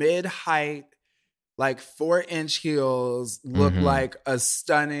mid-height, like 4-inch heels look like a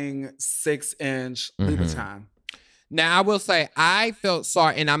stunning 6-inch Louboutin. Now, I will say I felt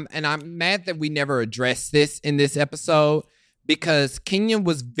sorry, and I'm mad that we never addressed this in this episode, because Kenya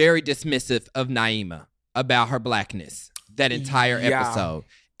was very dismissive of Naima about her blackness that entire episode.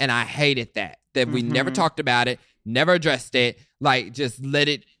 And I hated that we never talked about it, never addressed it, like just let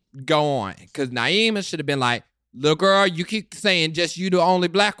it go on. Because Naima should have been like, little girl, you keep saying just you the only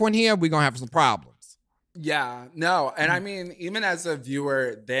black one here, we're going to have some problems. Yeah, no. And I mean, even as a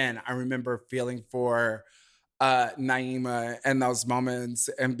viewer then, I remember feeling for Naima in those moments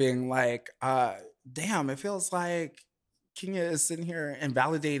and being like, damn, it feels like Kenya is sitting here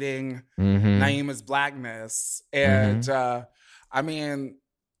invalidating Naima's blackness. And I mean,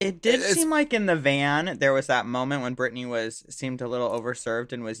 it did seem like in the van there was that moment when Brittany seemed a little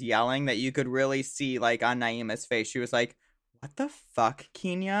overserved and was yelling, that you could really see like on Naima's face. She was like, what the fuck,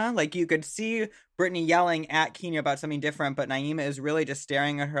 Kenya? Like you could see Brittany yelling at Kenya about something different, but Naima is really just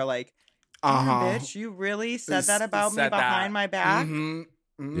staring at her like, bitch, you really said that about me behind my back?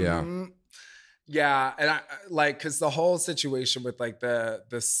 Yeah, and I like, because the whole situation with like the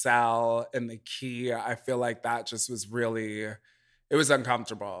cell and the key, I feel like that just was really, it was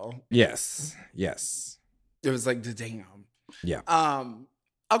uncomfortable. Yes. It was like, damn. Yeah.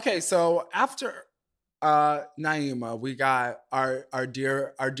 Okay, so after Naima, we got our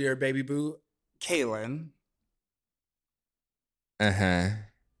dear baby boo, Kaylin.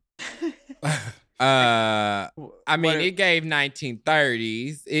 I mean, What- it gave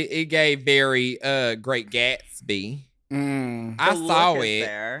 1930s. It gave very Great Gatsby. I the saw look it. is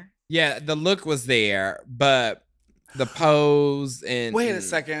there. Yeah, the look was there, but the pose and Wait a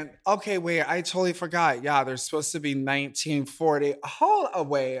second. Okay, wait. I totally forgot. Yeah, they're supposed to be 1940. Hold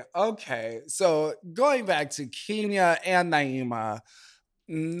away. Okay, so going back to Kenya and Naima,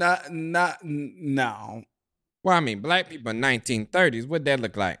 no. Well, I mean, black people in 1930s. What'd that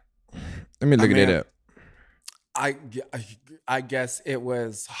look like? Let me look I it mean, up. I guess it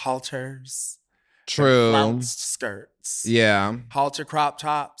was halters, True. flounced skirts. Yeah. Halter crop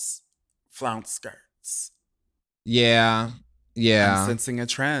tops, flounced skirts. Yeah. I'm Yeah. sensing a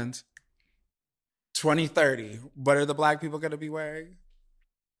trend. 2030. What are the black people going to be wearing?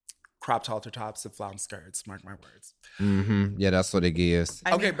 Cropped halter tops and flounced skirts. Mark my words. Mm-hmm. Yeah, that's what it gives.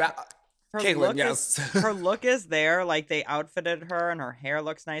 I Okay, mean, her Caitlin, look yes. her look is there. Like, they outfitted her and her hair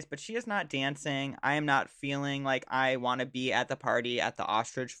looks nice, but she is not dancing. I am not feeling like I want to be at the party at the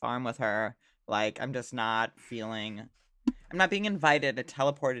ostrich farm with her. Like, I'm just not feeling. I'm not being invited to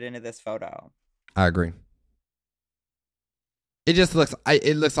teleported into this photo. I agree. It just looks.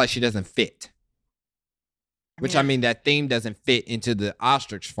 It looks like she doesn't fit. Which I mean, that theme doesn't fit into the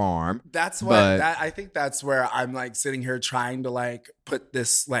ostrich farm. That's what I think that's where I'm like sitting here trying to like put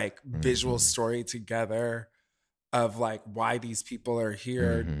this like visual story together of like why these people are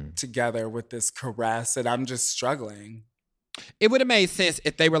here together with this caress, and I'm just struggling. It would have made sense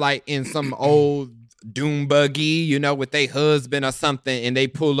if they were like in some old doom buggy, you know, with their husband or something, and they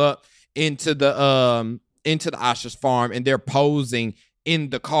pull up into the ostrich farm and they're posing in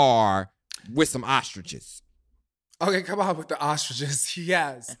the car with some ostriches. Okay, come on with the ostriches.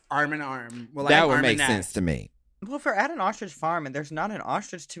 Yes, arm in arm. Well, That like would arm make in neck. sense to me. Well, if we're at an ostrich farm and there's not an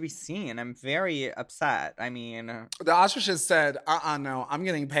ostrich to be seen, I'm very upset. I mean, The ostriches said, no, I'm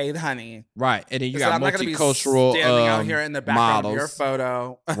getting paid, honey. Right. And then you They said, got I'm not gonna be multicultural standing out here in the background models. of your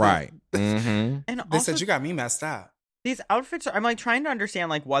photo. Right. Mm-hmm. and They also, said, you got me messed up. these outfits are, I'm like trying to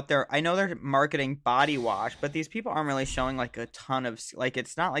understand like what I know they're marketing body wash, but these people aren't really showing like a ton of, like,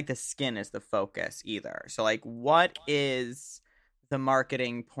 it's not like the skin is the focus either. So like, what is the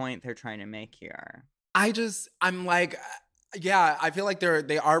marketing point they're trying to make here? I'm like, yeah, I feel like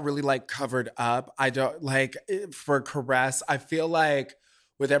they are really like covered up. I don't like for caress. I feel like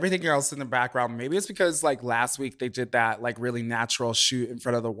with everything else in the background, maybe it's because like last week they did that like really natural shoot in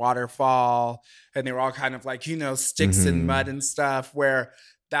front of the waterfall, and they were all kind of like, you know, sticks and mud and stuff, where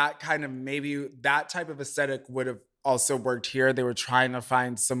that kind of maybe that type of aesthetic would have also worked here. They were trying to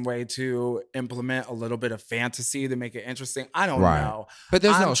find some way to implement a little bit of fantasy to make it interesting. I don't know. But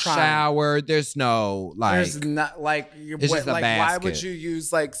there's I'm no trying. shower. There's no like. There's not like it's just a like why would basket. you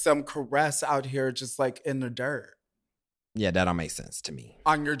use like some caress out here just like in the dirt Yeah, that don't make sense to me.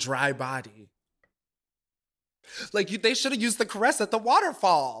 on your dry body? Like they should have used the caress at the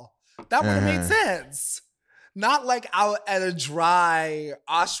waterfall. That would have made sense. Not like out at a dry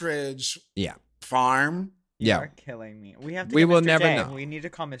ostrich farm. You are killing me. We have to. We get will Mr. never J. know. We need to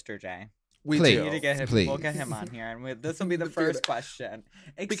call Mr. J. We Please. We do. need to get him. Please. We'll get him on here, and this will be the first question.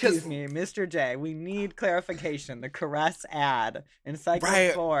 Because- Excuse me, Mr. J. We need clarification. The caress ad in Cycle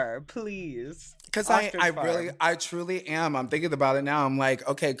Right. 4, please. Because Ostrich I truly am. I'm thinking about it now. I'm like,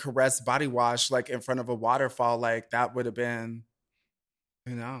 okay, caress body wash like in front of a waterfall, like that would have been,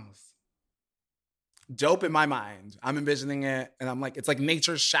 who knows? Dope in my mind. I'm envisioning it, and I'm like, it's like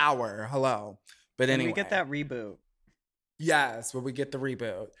nature's shower. Hello, but Can anyway, we get that reboot? Yes, when we get the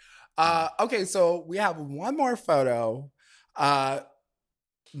reboot. Okay, so we have one more photo.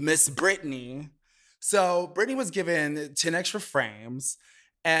 Miss Brittany. So Brittany was given 10 extra frames,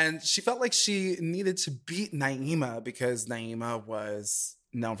 and she felt like she needed to beat Naima because Naima was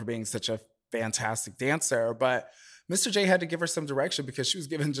known for being such a fantastic dancer. But Mr. J had to give her some direction because she was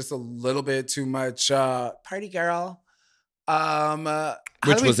given just a little bit too much party girl. How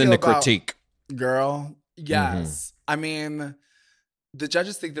Which do we was in feel the about- critique. Girl, yes. I mean, the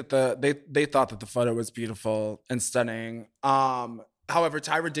judges think that they thought that the photo was beautiful and stunning. However,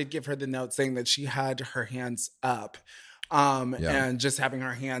 Tyra did give her the note saying that she had her hands up. And just having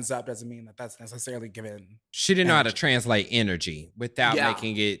her hands up doesn't mean that that's necessarily given. She didn't know how to energy. translate energy without Yeah.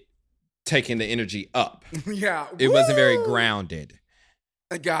 making it taking the energy up. Yeah. It wasn't very Woo! grounded.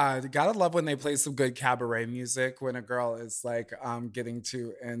 God, gotta love when they play some good cabaret music when a girl is like getting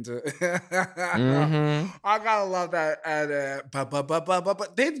too into. I gotta love that. And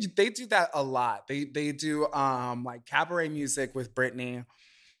but they do that a lot. They do like cabaret music with Britney,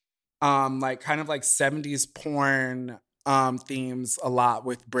 like kind of like 70s porn themes a lot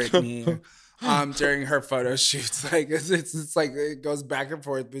with Britney. during her photo shoots. Like it's like it goes back and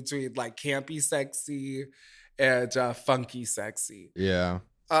forth between like campy sexy and funky sexy. Yeah.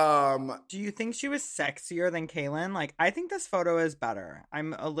 Do you think she was sexier than Kaylin? Like, I think this photo is better.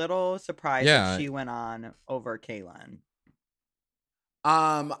 I'm a little surprised that she went on over Kaylin.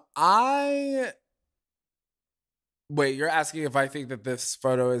 Wait, you're asking if I think that this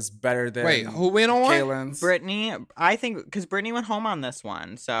photo is better than who went on? Kaylin's? Brittany, I think, because Brittany went home on this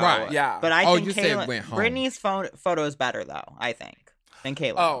one. So, right, yeah. But I think you said went home. Brittany's photo is better, though, I think, than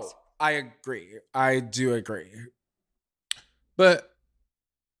Kaylin's. Oh, I agree. I do agree. But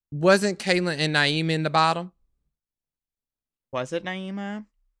wasn't Kaylin and Naima in the bottom? Was it Naima?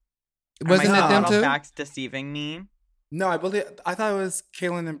 Wasn't it them two? Facts deceiving me. No, I thought it was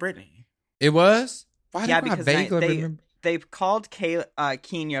Kaylin and Brittany. It was? Yeah, because they called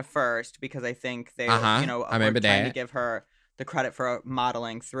Kenya first because I think they I were remember trying that. to give her the credit for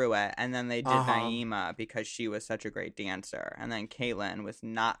modeling through it, and then they did Naima because she was such a great dancer, and then Kaylin was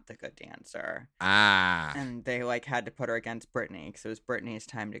not the good dancer. And they like had to put her against Brittany because it was Brittany's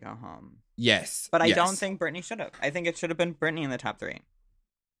time to go home. Yes, but I don't think Brittany should have. I think it should have been Brittany in the top 3.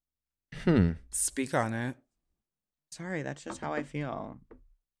 Speak on it. Sorry, that's just how I feel.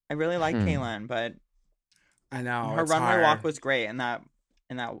 I really like Kaylin, but I know her runway walk was great in that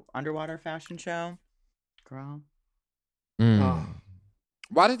underwater fashion show. Girl.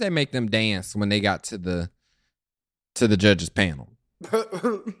 Why did they make them dance when they got to the judges panel?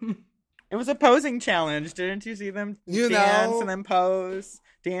 It was a posing challenge. Didn't you see them dance and then pose?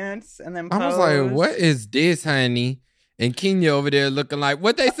 Dance and then pose? I was like, what is this, honey? And Kenya over there looking like,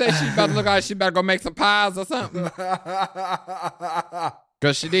 what they say she about to look like? She about to go make some pies or something?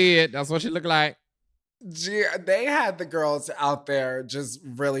 Because she did. That's what she looked like. They had the girls out there just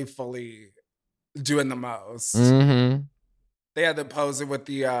really fully doing the most. Mm-hmm. They had them posing with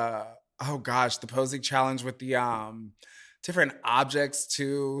the the posing challenge with the different objects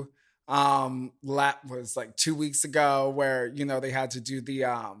too. Was like 2 weeks ago where they had to do the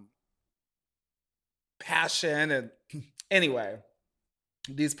passion and anyway,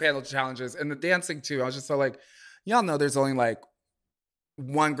 these panel challenges and the dancing too. I was just so like, y'all know there's only like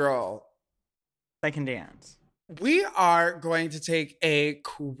one girl that can dance. We are going to take a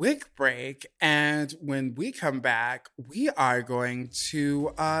quick break, and when we come back, we are going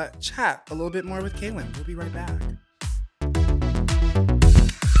to chat a little bit more with Kaylin. We'll be right back.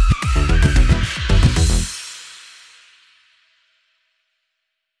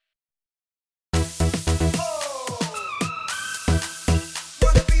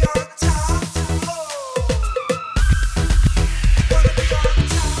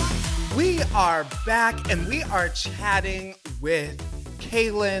 We are back and we are chatting with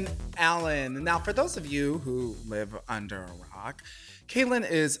Kaylin Allen. Now, for those of you who live under a rock, Kaylin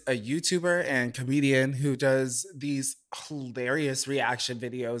is a YouTuber and comedian who does these hilarious reaction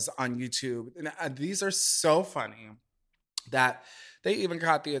videos on YouTube. And these are so funny that they even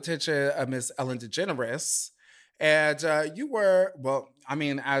caught the attention of Miss Ellen DeGeneres. And you were,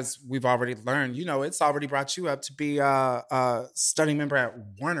 as we've already learned, it's already brought you up to be a study member at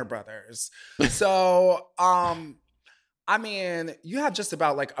Warner Brothers. So, you have just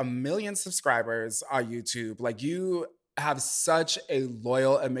about like 1 million subscribers on YouTube. Like you have such a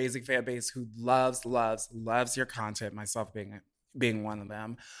loyal, amazing fan base who loves your content, myself being one of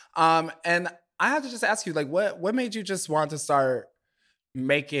them. And I have to just ask you, like, what made you just want to start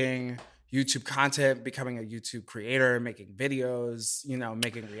making YouTube content, becoming a YouTube creator, making videos,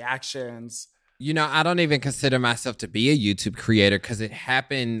 making reactions? I don't even consider myself to be a YouTube creator because it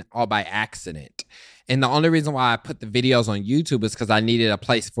happened all by accident. And the only reason why I put the videos on YouTube is because I needed a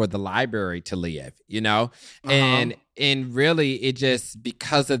place for the library to live, And really it just,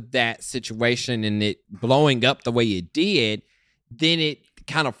 because of that situation and it blowing up the way it did, then it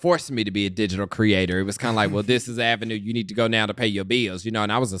kind of forced me to be a digital creator. It was kind of like, well, this is the avenue you need to go now to pay your bills, and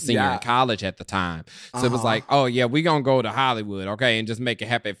I was a senior in college at the time. So it was like, oh yeah, we're going to go to Hollywood, okay, and just make it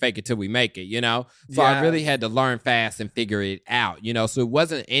happen, fake it till we make it, So I really had to learn fast and figure it out, So it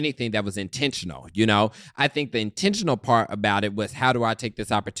wasn't anything that was intentional, I think the intentional part about it was, how do I take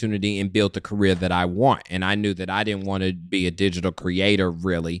this opportunity and build the career that I want? And I knew that I didn't want to be a digital creator,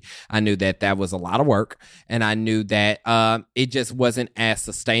 really. I knew that was a lot of work, and I knew that it just wasn't as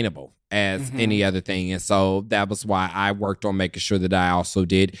sustainable as any other thing. And so that was why I worked on making sure that I also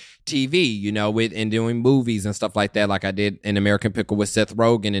did TV, with and doing movies and stuff like that, like I did in American Pickle with Seth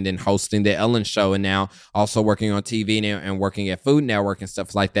Rogen, and then hosting the Ellen Show, and now also working on TV and working at Food Network and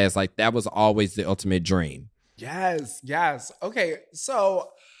stuff like that. It's like, that was always the ultimate dream. Yes. Okay. So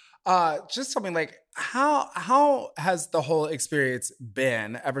just tell me, like, how has the whole experience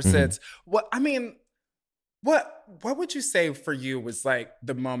been ever since? What would you say for you was like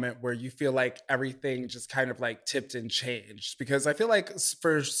the moment where you feel like everything just kind of like tipped and changed? Because I feel like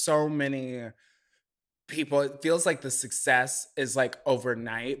for so many people, it feels like the success is like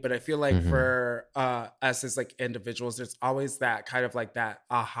overnight, but I feel like for us as like individuals, there's always that kind of like that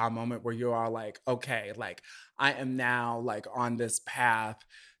aha moment where you are like, okay, like I am now like on this path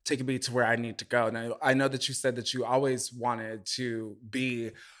taking me to where I need to go. And I know that you said that you always wanted to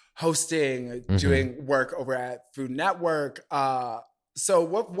be hosting, doing work over at Food Network. So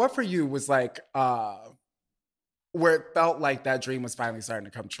what for you was like where it felt like that dream was finally starting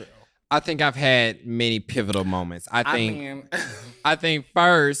to come true? I think I've had many pivotal moments. I think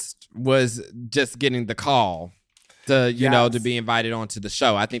first was just getting the call to, you know, to be invited onto the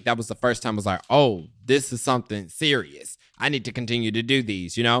show. I think that was the first time I was like, oh, this is something serious. I need to continue to do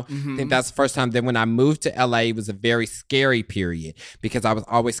these, you know? I think that's the first time. Then when I moved to LA, it was a very scary period because I was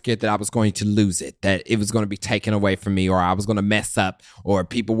always scared that I was going to lose it, that it was going to be taken away from me, or I was going to mess up, or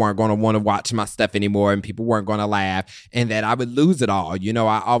people weren't going to want to watch my stuff anymore and people weren't going to laugh, and that I would lose it all. You know,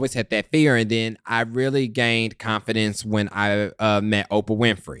 I always had that fear. And then I really gained confidence when I met Oprah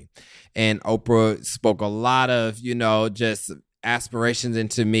Winfrey. And Oprah spoke a lot of, you know, just aspirations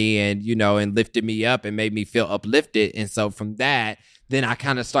into me and, you know, and lifted me up and made me feel uplifted. And so from that, then I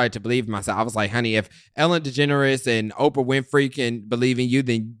kind of started to believe in myself. I was like, honey, if Ellen DeGeneres and Oprah Winfrey can believe in you,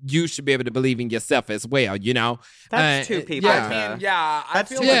 then you should be able to believe in yourself as well, you know? That's two people. Yeah. I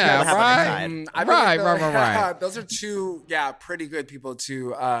feel Right. Those are two, pretty good people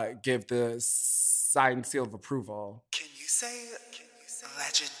to give the signed seal of approval. Can you say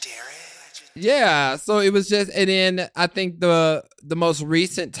legendary? Yeah, so it was just, and then I think the most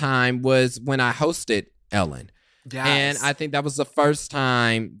recent time was when I hosted Ellen. Yes. And I think that was the first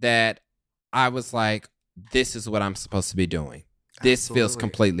time that I was like, this is what I'm supposed to be doing. This feels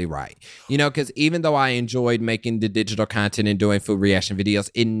completely right. You know, because even though I enjoyed making the digital content and doing food reaction videos,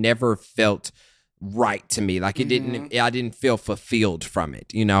 it never felt right to me. Like I didn't feel fulfilled from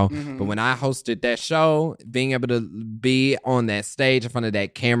it, you know? But when I hosted that show, being able to be on that stage in front of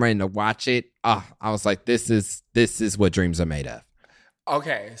that camera and to watch it, I was like, this is what dreams are made of.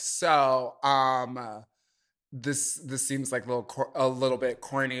 Okay, so this seems like a little bit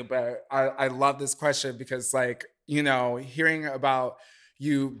corny, but I love this question because, like, you know, hearing about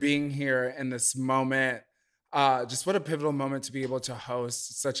you being here in this moment, just what a pivotal moment to be able to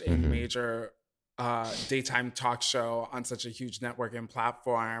host such a major daytime talk show on such a huge network and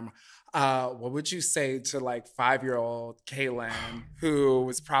platform. What would you say to like 5-year-old Kaylin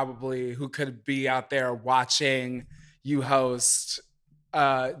who could be out there watching you host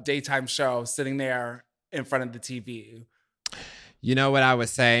a daytime show sitting there in front of the TV? You know what I would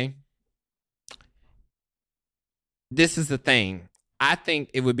say? This is the thing. I think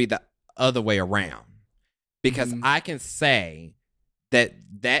it would be the other way around because I can say that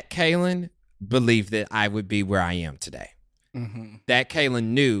Kaylin believed that I would be where I am today. That Kaylin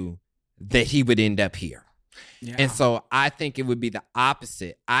knew that he would end up here. Yeah. And so I think it would be the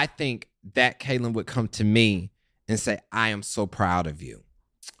opposite. I think that Kaylin would come to me and say, I am so proud of you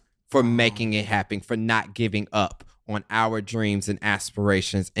for making it happen, for not giving up on our dreams and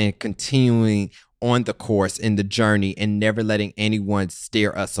aspirations and continuing on the course in the journey and never letting anyone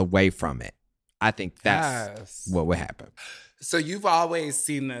steer us away from it. I think that's what would happen. So you've always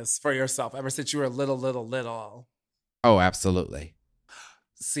seen this for yourself ever since you were little. Oh, absolutely.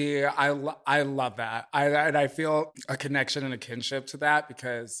 See, I love that. I feel a connection and a kinship to that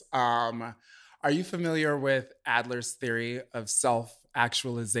because are you familiar with Adler's theory of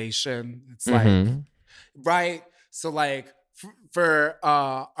self-actualization? It's like, right? So like for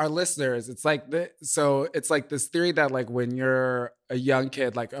our listeners, it's like it's like this theory that like when you're a young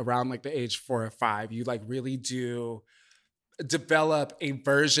kid, like around like the age 4 or 5, you like really do develop a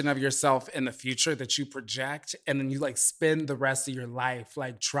version of yourself in the future that you project, and then you like spend the rest of your life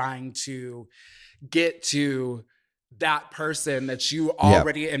like trying to get to that person that you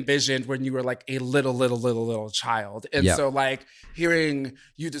already envisioned when you were like a little child. And so like hearing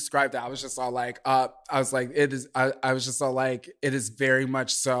you describe that, I was just all like, I was just all like, it is very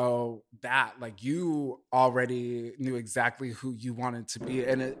much so that like you already knew exactly who you wanted to be.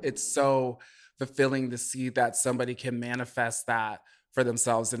 And it's so fulfilling to see that somebody can manifest that for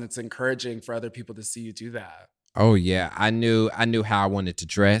themselves, and it's encouraging for other people to see you do that. Oh yeah, I knew how I wanted to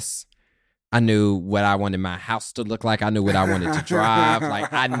dress. I knew what I wanted my house to look like. I knew what I wanted to drive.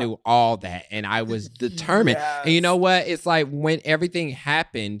 Like I knew all that, and I was determined. Yes. And you know what? It's like when everything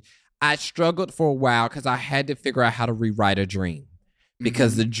happened, I struggled for a while because I had to figure out how to rewrite a dream.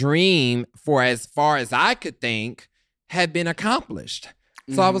 because the dream, for as far as I could think, had been accomplished.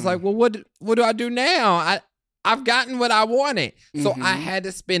 So I was like, well, what do I do now? I've gotten what I wanted. So I had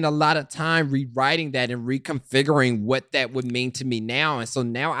to spend a lot of time rewriting that and reconfiguring what that would mean to me now. And so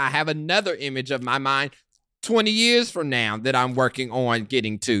now I have another image of my mind 20 years from now that I'm working on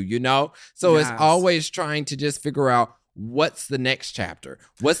getting to, you know? So it's always trying to just figure out what's the next chapter?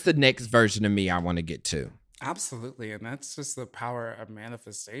 What's the next version of me I want to get to? Absolutely. And that's just the power of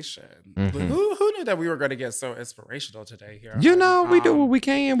manifestation. Who knew that we were going to get so inspirational today here? You know, we do what we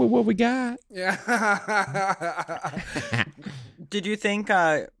can with what we got. Yeah. Did you think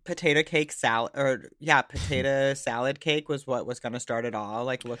potato salad cake was what was going to start it all?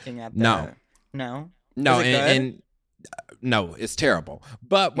 Like looking at the... No? No, and no, it's terrible.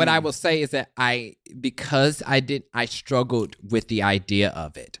 But what I will say is that I struggled with the idea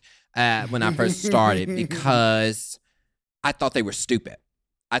of it when I first started because I thought they were stupid.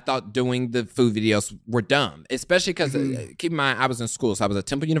 I thought doing the food videos were dumb, especially because, keep in mind, I was in school. So I was at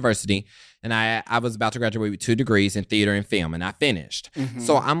Temple University, and I was about to graduate with 2 degrees in theater and film, and I finished.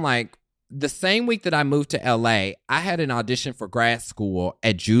 So I'm like, the same week that I moved to LA, I had an audition for grad school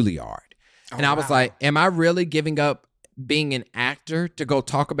at Juilliard. And I was like, am I really giving up being an actor to go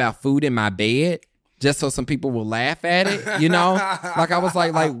talk about food in my bed just so some people will laugh at it? You know, like I was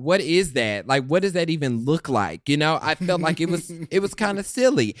like, what is that? Like, what does that even look like? You know, I felt like it was kind of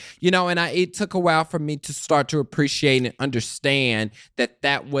silly, you know, and it took a while for me to start to appreciate and understand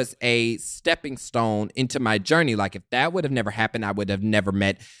that was a stepping stone into my journey. Like if that would have never happened, I would have never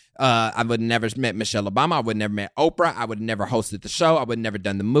met Michelle Obama. I would have never met Oprah. I would have never hosted the show. I would have never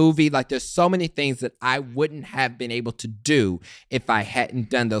done the movie. Like there's so many things that I wouldn't have been able to do if I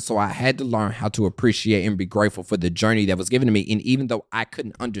hadn't done those. So I had to learn how to appreciate and be grateful for the journey that was given to me. And even though I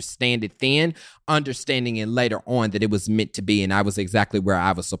couldn't understand it then, understanding it later on that it was meant to be and I was exactly where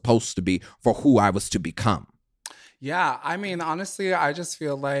I was supposed to be for who I was to become. Yeah, I mean, honestly, I just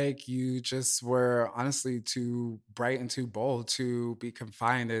feel like you just were honestly too bright and too bold to be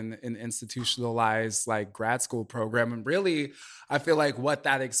confined in an institutionalized like grad school program. And really, I feel like what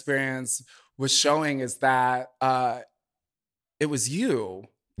that experience was showing is that it was you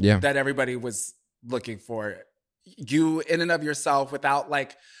that everybody was looking for. You in and of yourself without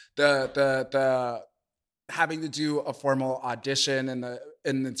like the having to do a formal audition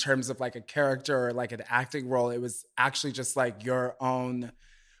in terms of like a character or like an acting role. It was actually just like your own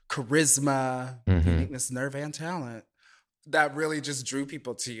charisma, uniqueness, nerve, and talent that really just drew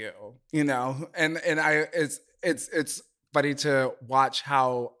people to you, you know? And it's funny to watch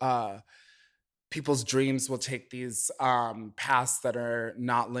how people's dreams will take these paths that are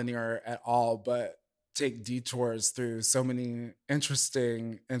not linear at all, but take detours through so many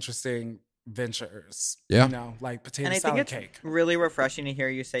interesting ventures, you know, like potato salad cake. It's really refreshing to hear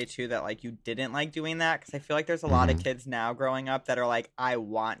you say too that like you didn't like doing that, because I feel like there's a lot of kids now growing up that are like, I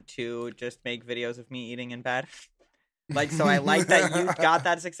want to just make videos of me eating in bed. Like, so I like that you got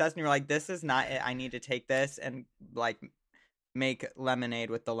that success and you're like, this is not it. I need to take this and like make lemonade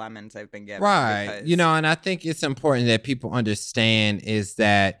with the lemons I've been given. Right. Because... You know, and I think it's important that people understand is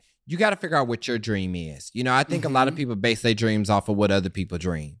that you got to figure out what your dream is. You know, I think a lot of people base their dreams off of what other people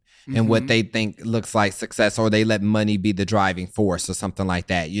dream. And what they think looks like success, or they let money be the driving force or something like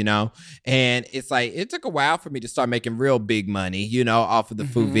that, you know? And it's like, it took a while for me to start making real big money, you know, off of the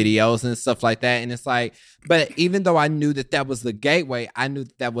food videos and stuff like that. And it's like, but even though I knew that was the gateway, I knew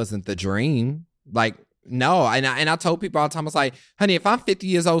that wasn't the dream. Like, no. And I told people all the time, I was like, honey, if I'm 50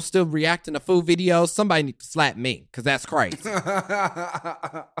 years old still reacting to food videos, somebody needs to slap me, because that's crazy.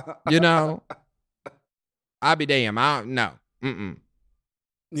 You know? I'll be damn. No. Mm-mm.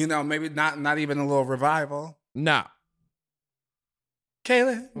 You know, maybe not even a little revival. No.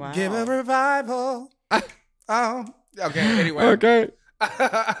 Kayla, give a revival. Oh, okay. Anyway. Okay.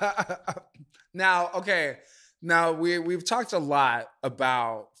 Now we've talked a lot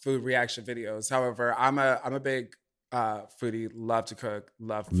about food reaction videos. However, I'm a big foodie. Love to cook.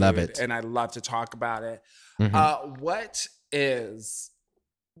 Love food, love it, and I love to talk about it. What is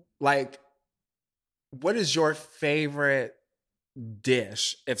your favorite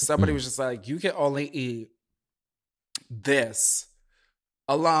dish if somebody was just like, you can only eat this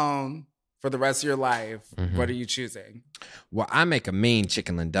alone for the rest of your life, what are you choosing? Well, I make a mean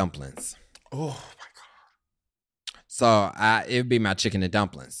chicken and dumplings. Oh my god. So it would be my chicken and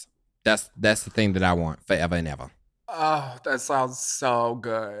dumplings. That's the thing that I want forever and ever. Oh, that sounds so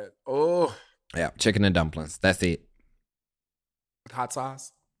good. Oh yeah, chicken and dumplings, that's it. With hot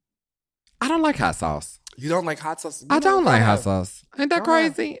sauce? I don't like hot sauce. You don't like hot sauce? I don't like hot sauce. Ain't that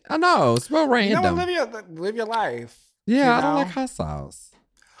crazy? I know. It's real random. You know, live your life. Yeah, I know? don't like hot sauce.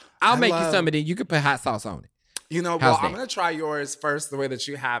 I'll make you some, and then you can put hot sauce on it. You know, How's well, I'm that? going to try yours first the way that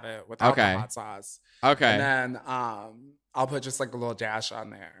you have it without the Okay. hot sauce. Okay. And then I'll put just like a little dash on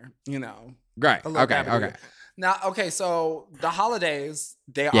there, you know. Great. A little Okay. dab of Okay. it. Now, okay, so the holidays,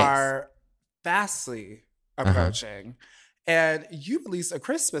 they Yes. are fastly approaching. And you released a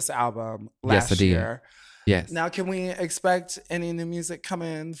Christmas album Yes, last I did. year. Yes. Now, can we expect any new music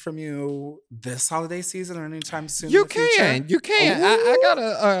coming from you this holiday season or anytime soon? You in the future? can. You can. I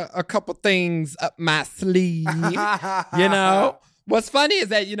got a couple things up my sleeve. You know? What's funny is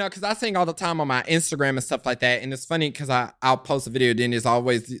that, you know, because I sing all the time on my Instagram and stuff like that. And it's funny because I'll post a video, then there's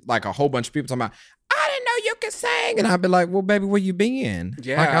always like a whole bunch of people talking about, I didn't know you could sing. And I'll be like, well, baby, where you been?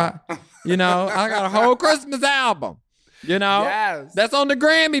 Yeah. Like I got a whole Christmas album. You know? Yes. That's on the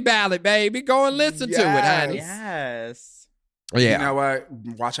Grammy ballot, baby. Go and listen to it, honey. Yes. You know what?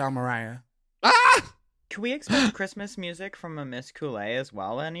 Watch out, Mariah. Ah! Can we expect Christmas music from a Miss Kool-Aid as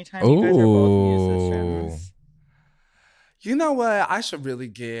well anytime you guys are both musicians? You know what? I should really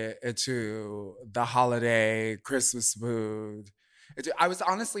get into the holiday Christmas mood. I was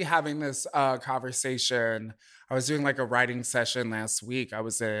honestly having this conversation. I was doing like a writing session last week. I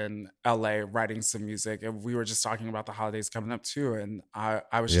was in LA writing some music, and we were just talking about the holidays coming up too. And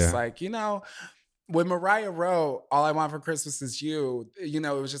I was just like, you know, when Mariah wrote "All I Want for Christmas Is You," you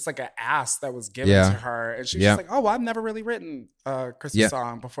know, it was just like an ask that was given to her, and she was just like, "Oh, well, I've never really written a Christmas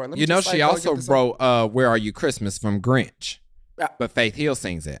song before." Let me You know, just, she like, go also give this a- wrote "Where Are You Christmas" from Grinch, Yeah. but Faith Hill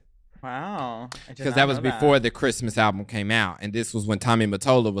sings it. Wow. Because that was before the Christmas album came out. And this was when Tommy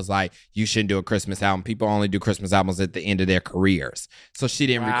Mottola was like, you shouldn't do a Christmas album. People only do Christmas albums at the end of their careers. So she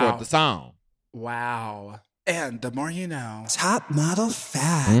didn't record the song. Wow. And the more you know. Top model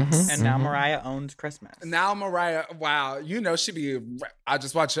facts. And now Mariah owns Christmas. Now Mariah, wow, you know she be, I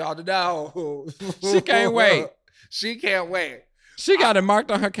just want y'all to know. She can't wait. She can't wait. She got it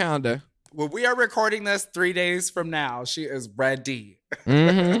marked on her calendar. When we are recording this 3 days from now, she is ready.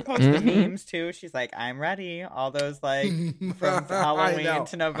 She posts the memes too. She's like, I'm ready. All those like from I Halloween know.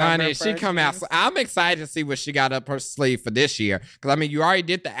 to November. Honey, she come out. memes. I'm excited to see what she got up her sleeve for this year. Because, I mean, you already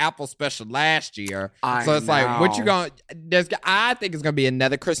did the Apple special last year. So it's like, what you going to, I think it's going to be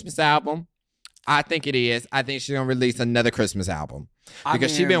another Christmas album. I think it is. I think she's going to release another Christmas album.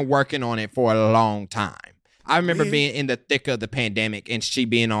 Because she's been working on it for a long time. I remember being in the thick of the pandemic and she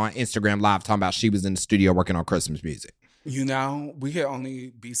being on Instagram Live talking about she was in the studio working on Christmas music. You know, we could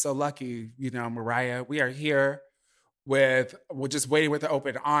only be so lucky, you know, Mariah. We are here we're just waiting with the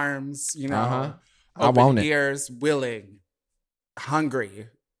open arms, you know, I open want it. ears, willing, hungry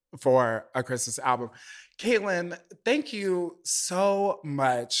for a Christmas album. Caitlin, thank you so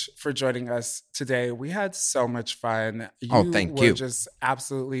much for joining us today. We had so much fun. Thank were you. Just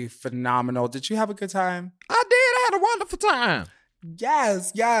absolutely phenomenal. Did you have a good time? I did. I had a wonderful time.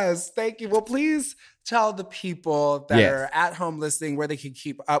 Yes. Thank you. Well, please tell the people that Yes. are at home listening where they can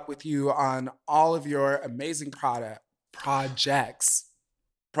keep up with you on all of your amazing projects.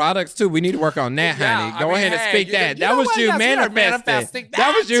 Products too. We need to work on that, Yeah, honey. I Go mean, ahead and hey, speak you that. know That was what? you Yes, we are manifesting. manifesting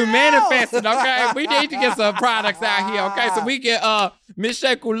That was that you too. manifesting. Okay, we need to get some products out here. Okay, so we get Miss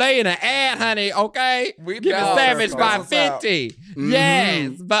Shea Kool-Aid in an ad, honey. Okay, We give it know. Savage by That's what's up. 50. Mhm.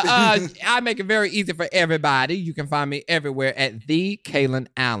 Yes, but I make it very easy for everybody. You can find me everywhere at the Kaylin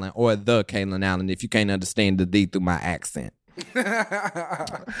Allen or the Kaylin Allen if you can't understand the D through my accent.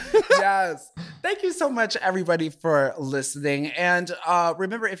 Yes. Thank you so much, everybody, for listening. And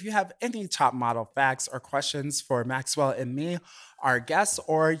remember, if you have any top model facts or questions for Maxwell and me, our guests,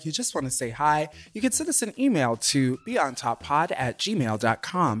 or you just want to say hi, you can send us an email to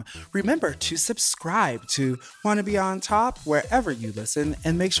beontoppod@gmail.com. Remember to subscribe to Wanna Be On Top wherever you listen,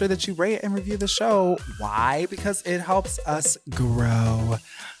 and make sure that you rate and review the show. Why? Because it helps us grow.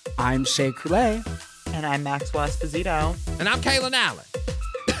 I'm Shea Kool-Aid. And I'm Maxwell Esposito. And I'm Kaylin Allen.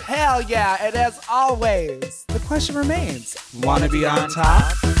 Hell yeah, and as always, the question remains, wanna be on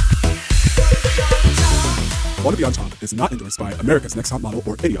top? Wanna Be On Top is not endorsed by America's Next Top Model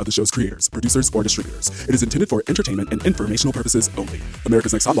or any of the show's creators, producers, or distributors. It is intended for entertainment and informational purposes only.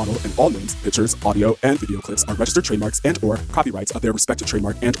 America's Next Top Model and all names, pictures, audio, and video clips are registered trademarks and or copyrights of their respective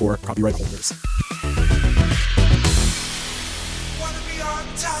trademark and or copyright holders. Wanna be on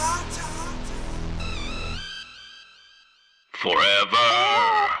top? Forever.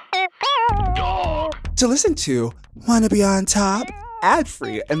 Dog. To listen to Wanna Be On Top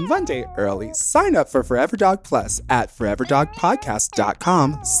ad-free and one day early, sign up for Forever Dog Plus at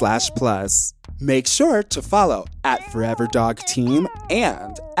foreverdogpodcast.com/plus. Make sure to follow at Forever Dog Team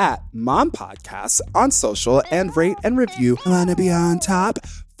and at Mom Podcasts on social and rate and review Wanna Be On Top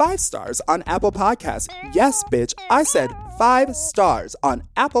 5 stars on Apple Podcasts. Yes, bitch, I said 5 stars on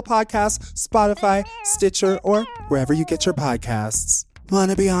Apple Podcasts, Spotify, Stitcher, or wherever you get your podcasts.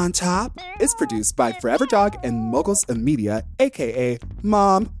 Wanna Be on Top is produced by Forever Dog and Moguls of Media, aka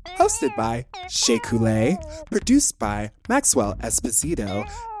Mom, hosted by Shea Coulee, produced by Maxwell Esposito,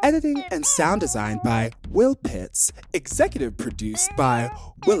 editing and sound design by Will Pitts, executive produced by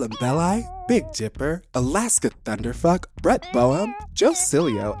Willem Belli, Big Dipper, Alaska Thunderfuck, Brett Boehm, Joe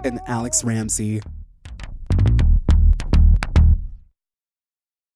Cilio, and Alex Ramsey.